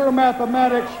 But pure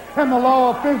mathematics and the law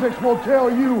of physics will tell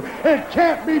you it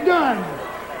can't be done.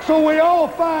 So we all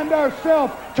find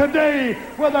ourselves today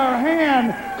with our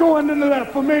hand going into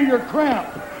that familiar cramp.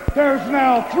 There's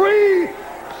now 3,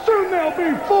 soon there'll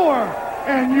be 4,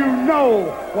 and you know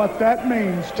what that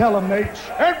means. Tell them, Nate.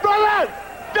 And brother,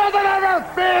 doesn't ever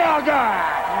feel good.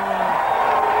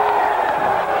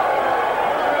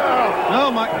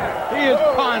 Oh my, he is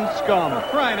pond scum.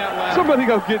 Crying out loud. Somebody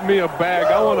go get me a bag.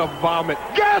 I want to vomit.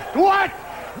 Guess what?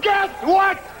 Guess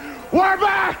what? We're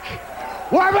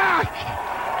back. We're back.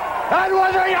 And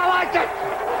whether you like it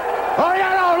or you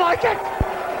don't like it,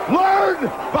 learn,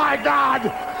 by God,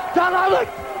 to love it,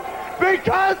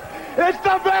 because it's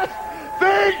the best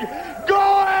thing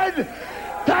going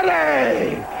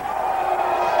today.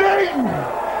 Sting,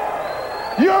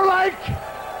 you're like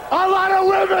a lot of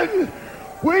women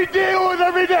we deal with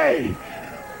every day.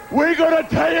 We're going to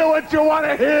tell you what you want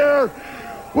to hear.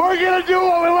 We're going to do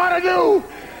what we want to do.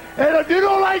 And if you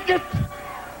don't like it,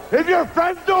 if your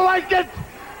friends don't like it,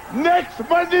 next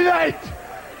Monday night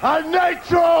on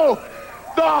Nitro,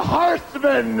 the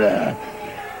Horsemen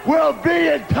will be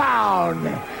in town,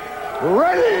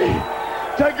 ready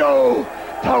to go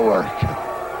to work.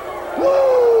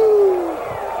 Woo!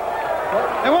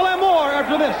 And we'll have more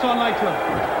after this on Nitro.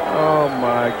 Oh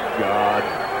my God.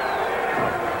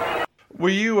 Were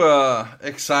you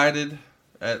excited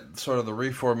at sort of the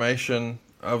reformation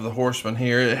of the Horsemen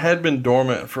here? It had been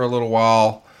dormant for a little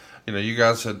while. You know, you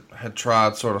guys had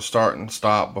tried sort of start and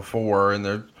stop before, and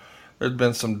there'd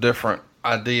been some different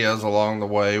ideas along the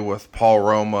way with Paul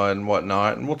Roma and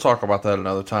whatnot, and we'll talk about that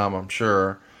another time, I'm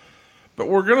sure. But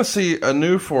we're going to see a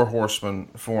new 4 Horsemen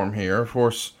form here. Of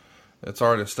course, it's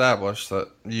already established that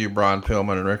you, Brian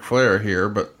Pillman, and Ric Flair are here,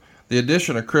 but the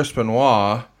addition of Chris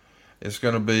Benoit is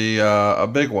going to be a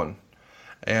big one.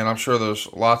 And I'm sure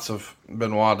there's lots of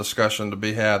Benoit discussion to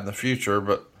be had in the future,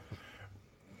 but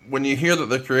when you hear that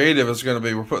the creative is going to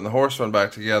be, we're putting the Horsemen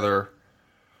back together,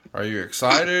 are you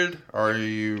excited? Are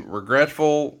you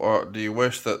regretful? Or do you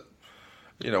wish that,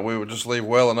 you know, we would just leave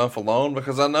well enough alone?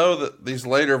 Because I know that these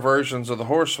later versions of the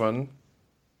Horsemen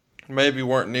maybe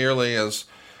weren't nearly as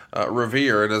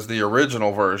revered as the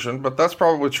original version, but that's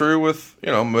probably true with,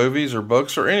 you know, movies or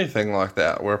books or anything like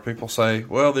that, where people say,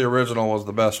 well, the original was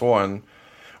the best one.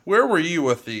 Where were you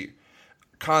with the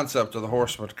concept of the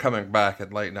Horsemen coming back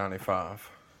in late 95?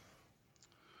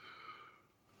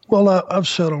 Well, I've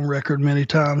said on record many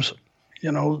times,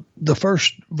 you know, the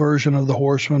first version of the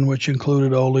Horsemen, which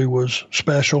included Ole, was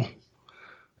special.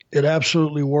 It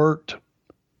absolutely worked.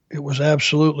 It was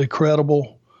absolutely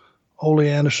credible. Ole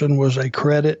Anderson was a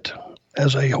credit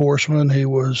as a Horseman. He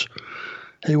was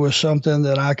something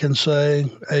that I can say,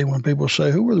 hey, when people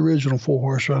say, who were the original 4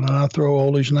 Horsemen? And I throw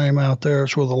Ole's name out there,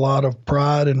 it's with a lot of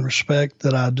pride and respect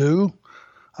that I do.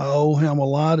 I owe him a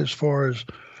lot as far as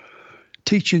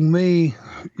teaching me,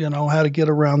 you know, how to get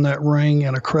around that ring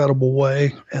in a credible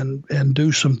way and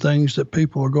do some things that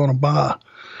people are going to buy.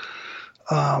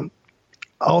 I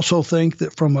also think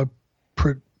that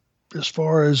as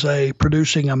far as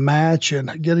producing a match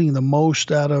and getting the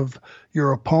most out of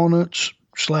your opponents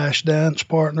 / dance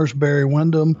partners, Barry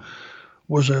Windham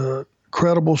was a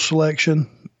credible selection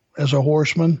as a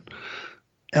Horseman.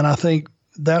 And I think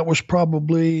that was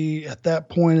probably at that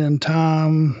point in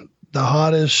time the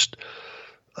hottest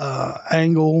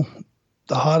angle,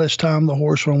 the hottest time the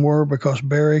Horsemen were, because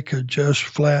Barry could just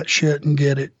flat shit and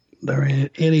get it. There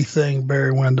ain't anything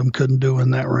Barry Windham couldn't do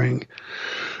in that ring.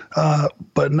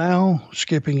 But now,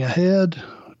 skipping ahead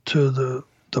to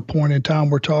the point in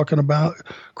time we're talking about,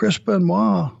 Chris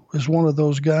Benoit is one of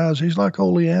those guys. He's like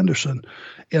Ole Anderson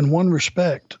in one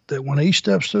respect, that when he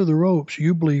steps through the ropes,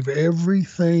 you believe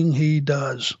everything he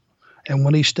does. And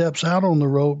when he steps out on the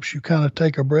ropes, you kind of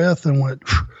take a breath and went,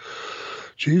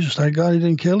 Jesus, thank God he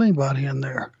didn't kill anybody in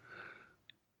there.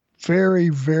 Very,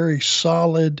 very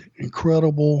solid,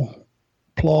 incredible,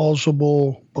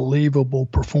 plausible, believable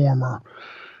performer.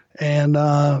 And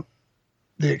the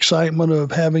excitement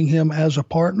of having him as a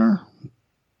partner,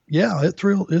 yeah, it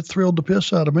thrilled the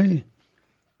piss out of me.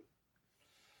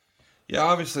 Yeah,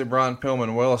 obviously Brian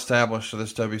Pillman, well established to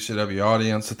this WCW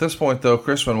audience. At this point, though,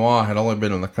 Chris Benoit had only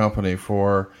been in the company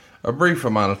for a brief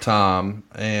amount of time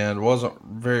and wasn't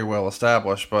very well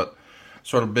established, but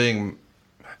sort of being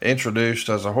introduced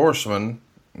as a Horseman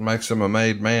makes him a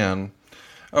made man.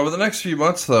 Over the next few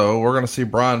months, though, we're going to see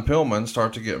Brian Pillman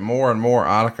start to get more and more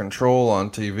out of control on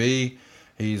TV.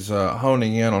 He's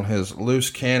honing in on his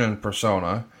loose cannon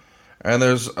persona. And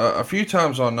there's a few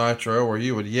times on Nitro where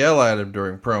you would yell at him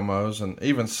during promos and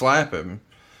even slap him.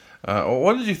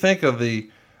 What did you think of the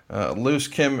loose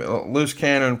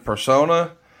cannon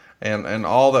persona and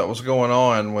all that was going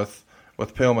on with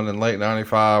Pillman in late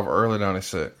 95, early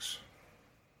 96?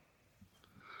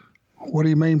 What do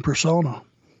you mean persona?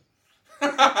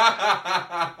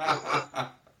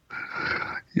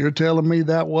 You're telling me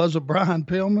that wasn't Brian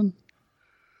Pillman?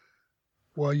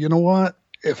 Well, you know what?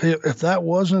 If that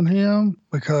wasn't him,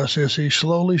 because as he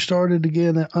slowly started to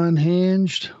get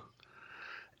unhinged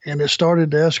and it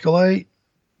started to escalate,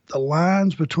 the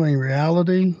lines between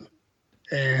reality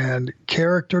and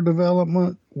character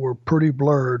development were pretty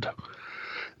blurred.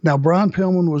 Now, Brian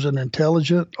Pillman was an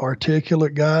intelligent,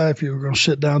 articulate guy. If you were going to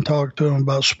sit down and talk to him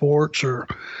about sports or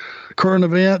current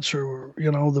events or,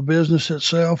 the business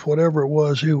itself, whatever it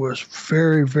was, he was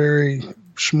very, very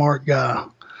smart guy.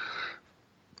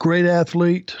 Great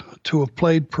athlete to have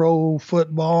played pro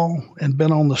football and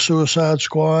been on the Suicide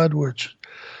Squad, which,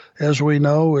 as we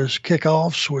know, is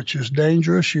kickoffs, which is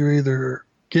dangerous. You either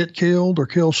get killed or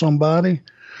kill somebody.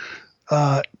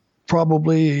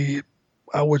 Probably,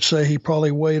 I would say he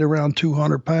probably weighed around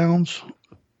 200 pounds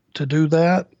to do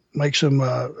that. Makes him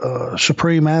a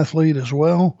supreme athlete as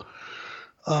well.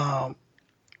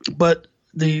 But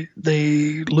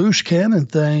the loose cannon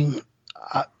thing,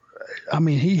 I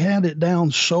mean, he had it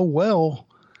down so well.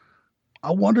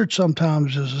 I wondered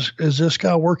sometimes, is this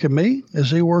guy working me?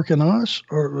 Is he working us?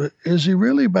 Or is he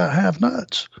really about half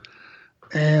nuts?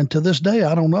 And to this day,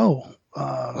 I don't know.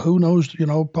 Who knows?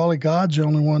 Probably God's the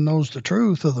only one knows the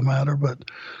truth of the matter. But,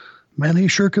 man, he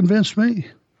sure convinced me.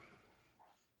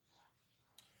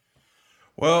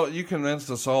 Well, you convinced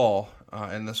us all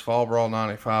in this Fall Brawl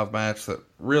 95 match that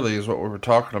really is what we were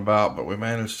talking about, but we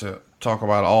managed to talk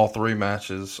about all three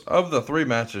matches. Of the three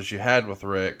matches you had with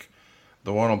Rick,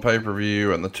 the one on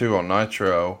pay-per-view and the two on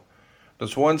Nitro,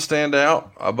 does one stand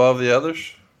out above the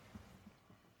others?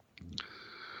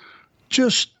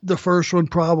 Just the first one,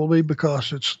 probably,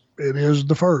 because it is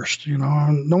the first.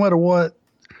 No matter what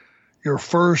your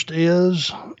first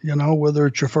is, whether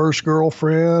it's your first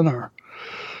girlfriend or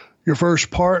your first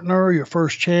partner, your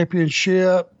first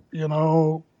championship,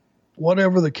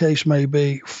 whatever the case may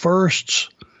be, firsts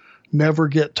never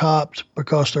get topped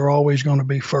because they're always going to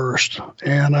be first.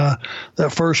 And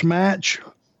that first match,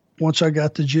 once I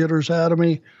got the jitters out of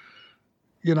me,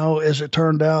 as it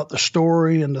turned out, the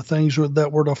story and the things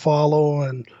that were to follow,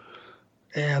 and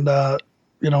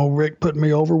Rick put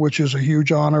me over, which is a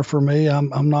huge honor for me.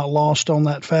 I'm not lost on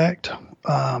that fact.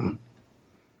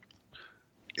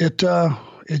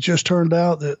 It just turned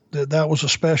out that was a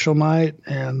special night,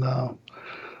 and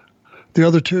the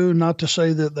other two, not to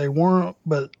say that they weren't,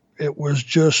 but it was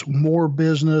just more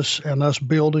business and us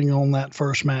building on that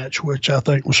first match, which I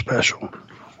think was special.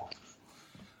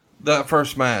 That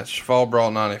first match, Fall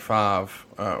Brawl 95,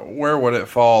 where would it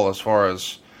fall as far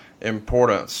as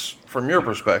importance from your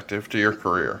perspective to your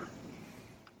career?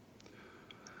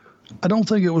 I don't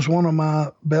think it was one of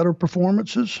my better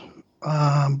performances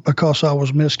because I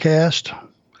was miscast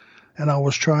and I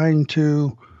was trying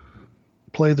to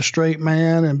play the straight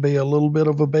man and be a little bit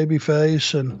of a baby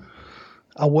face, and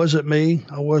I wasn't me.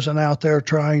 I wasn't out there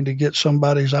trying to get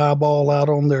somebody's eyeball out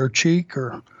on their cheek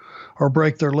or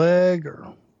break their leg or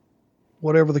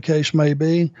whatever the case may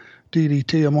be.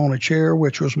 DDT them on a chair,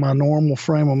 which was my normal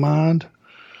frame of mind.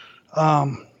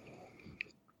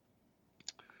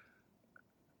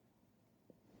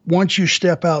 Once you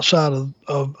step outside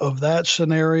of that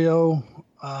scenario,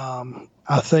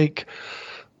 I think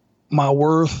my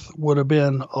worth would have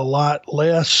been a lot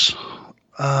less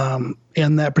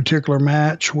in that particular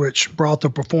match, which brought the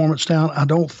performance down. I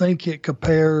don't think it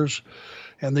compares,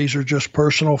 and these are just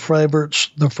personal favorites,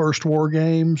 the first War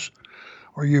Games,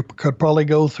 or you could probably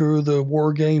go through the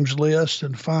War Games list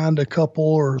and find a couple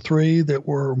or three that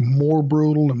were more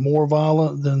brutal and more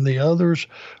violent than the others.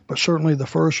 But certainly the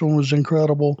first one was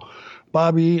incredible.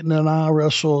 Bobby Eaton and I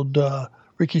wrestled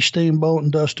Ricky Steamboat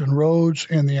and Dustin Rhodes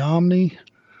in the Omni.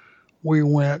 We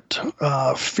went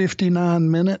 59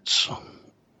 minutes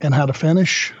and had a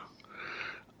finish.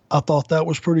 I thought that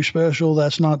was pretty special.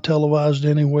 That's not televised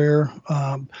anywhere.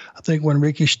 I think when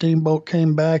Ricky Steamboat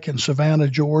came back in Savannah,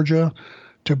 Georgia,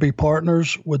 to be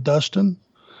partners with Dustin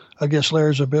against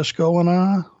Larry Zbyszko and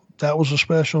I, that was a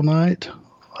special night.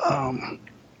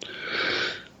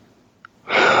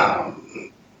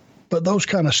 But those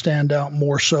kind of stand out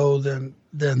more so than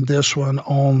this one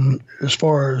on as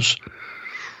far as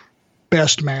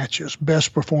best matches,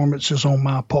 best performances on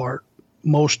my part,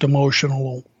 most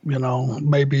emotional,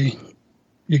 maybe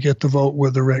you get the vote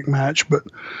with the Rick match, but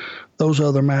those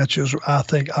other matches, I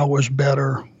think I was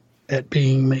better at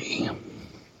being me.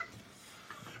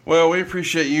 Well, we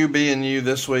appreciate you being you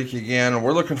this week again.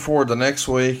 We're looking forward to next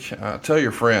week. Tell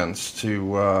your friends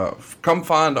to come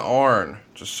find Arn.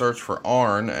 Just search for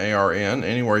Arn, A-R-N,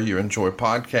 anywhere you enjoy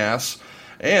podcasts.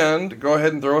 And go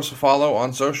ahead and throw us a follow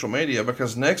on social media,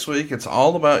 because next week it's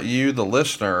all about you, the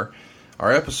listener.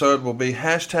 Our episode will be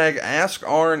hashtag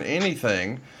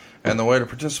AskArnAnything. And the way to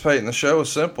participate in the show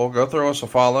is simple. Go throw us a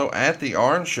follow at The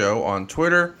Arn Show on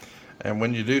Twitter. And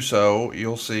when you do so,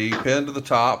 you'll see pinned to the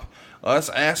top us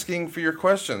asking for your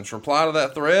questions. Reply to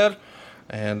that thread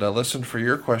and listen for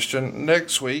your question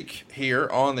next week here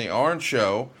on The Arn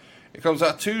Show. It comes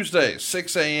out Tuesday,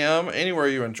 6 a.m., anywhere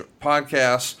you enjoy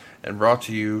podcasts, and brought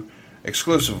to you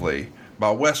exclusively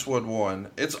by Westwood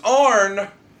One. It's Arn! And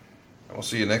we'll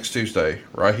see you next Tuesday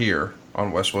right here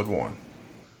on Westwood One.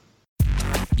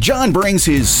 John brings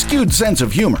his skewed sense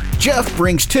of humor. Jeff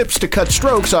brings tips to cut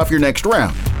strokes off your next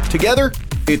round. Together,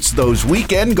 it's those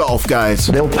weekend golf guys.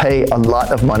 They'll pay a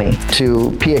lot of money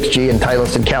to PXG and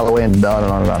Titleist and Callaway and on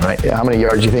and on and on, right? How many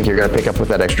yards do you think you're going to pick up with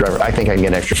that extra driver? I think I can get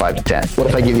an extra 5 to 10. What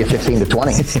if I give you 15 to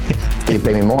 20? You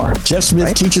pay me more. Jeff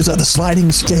Smith teaches on the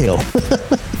sliding scale.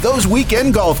 Those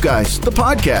Weekend Golf Guys, the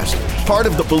podcast, part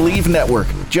of the Believe Network.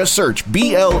 Just search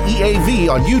BLEAV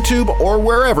on YouTube or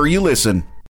wherever you listen.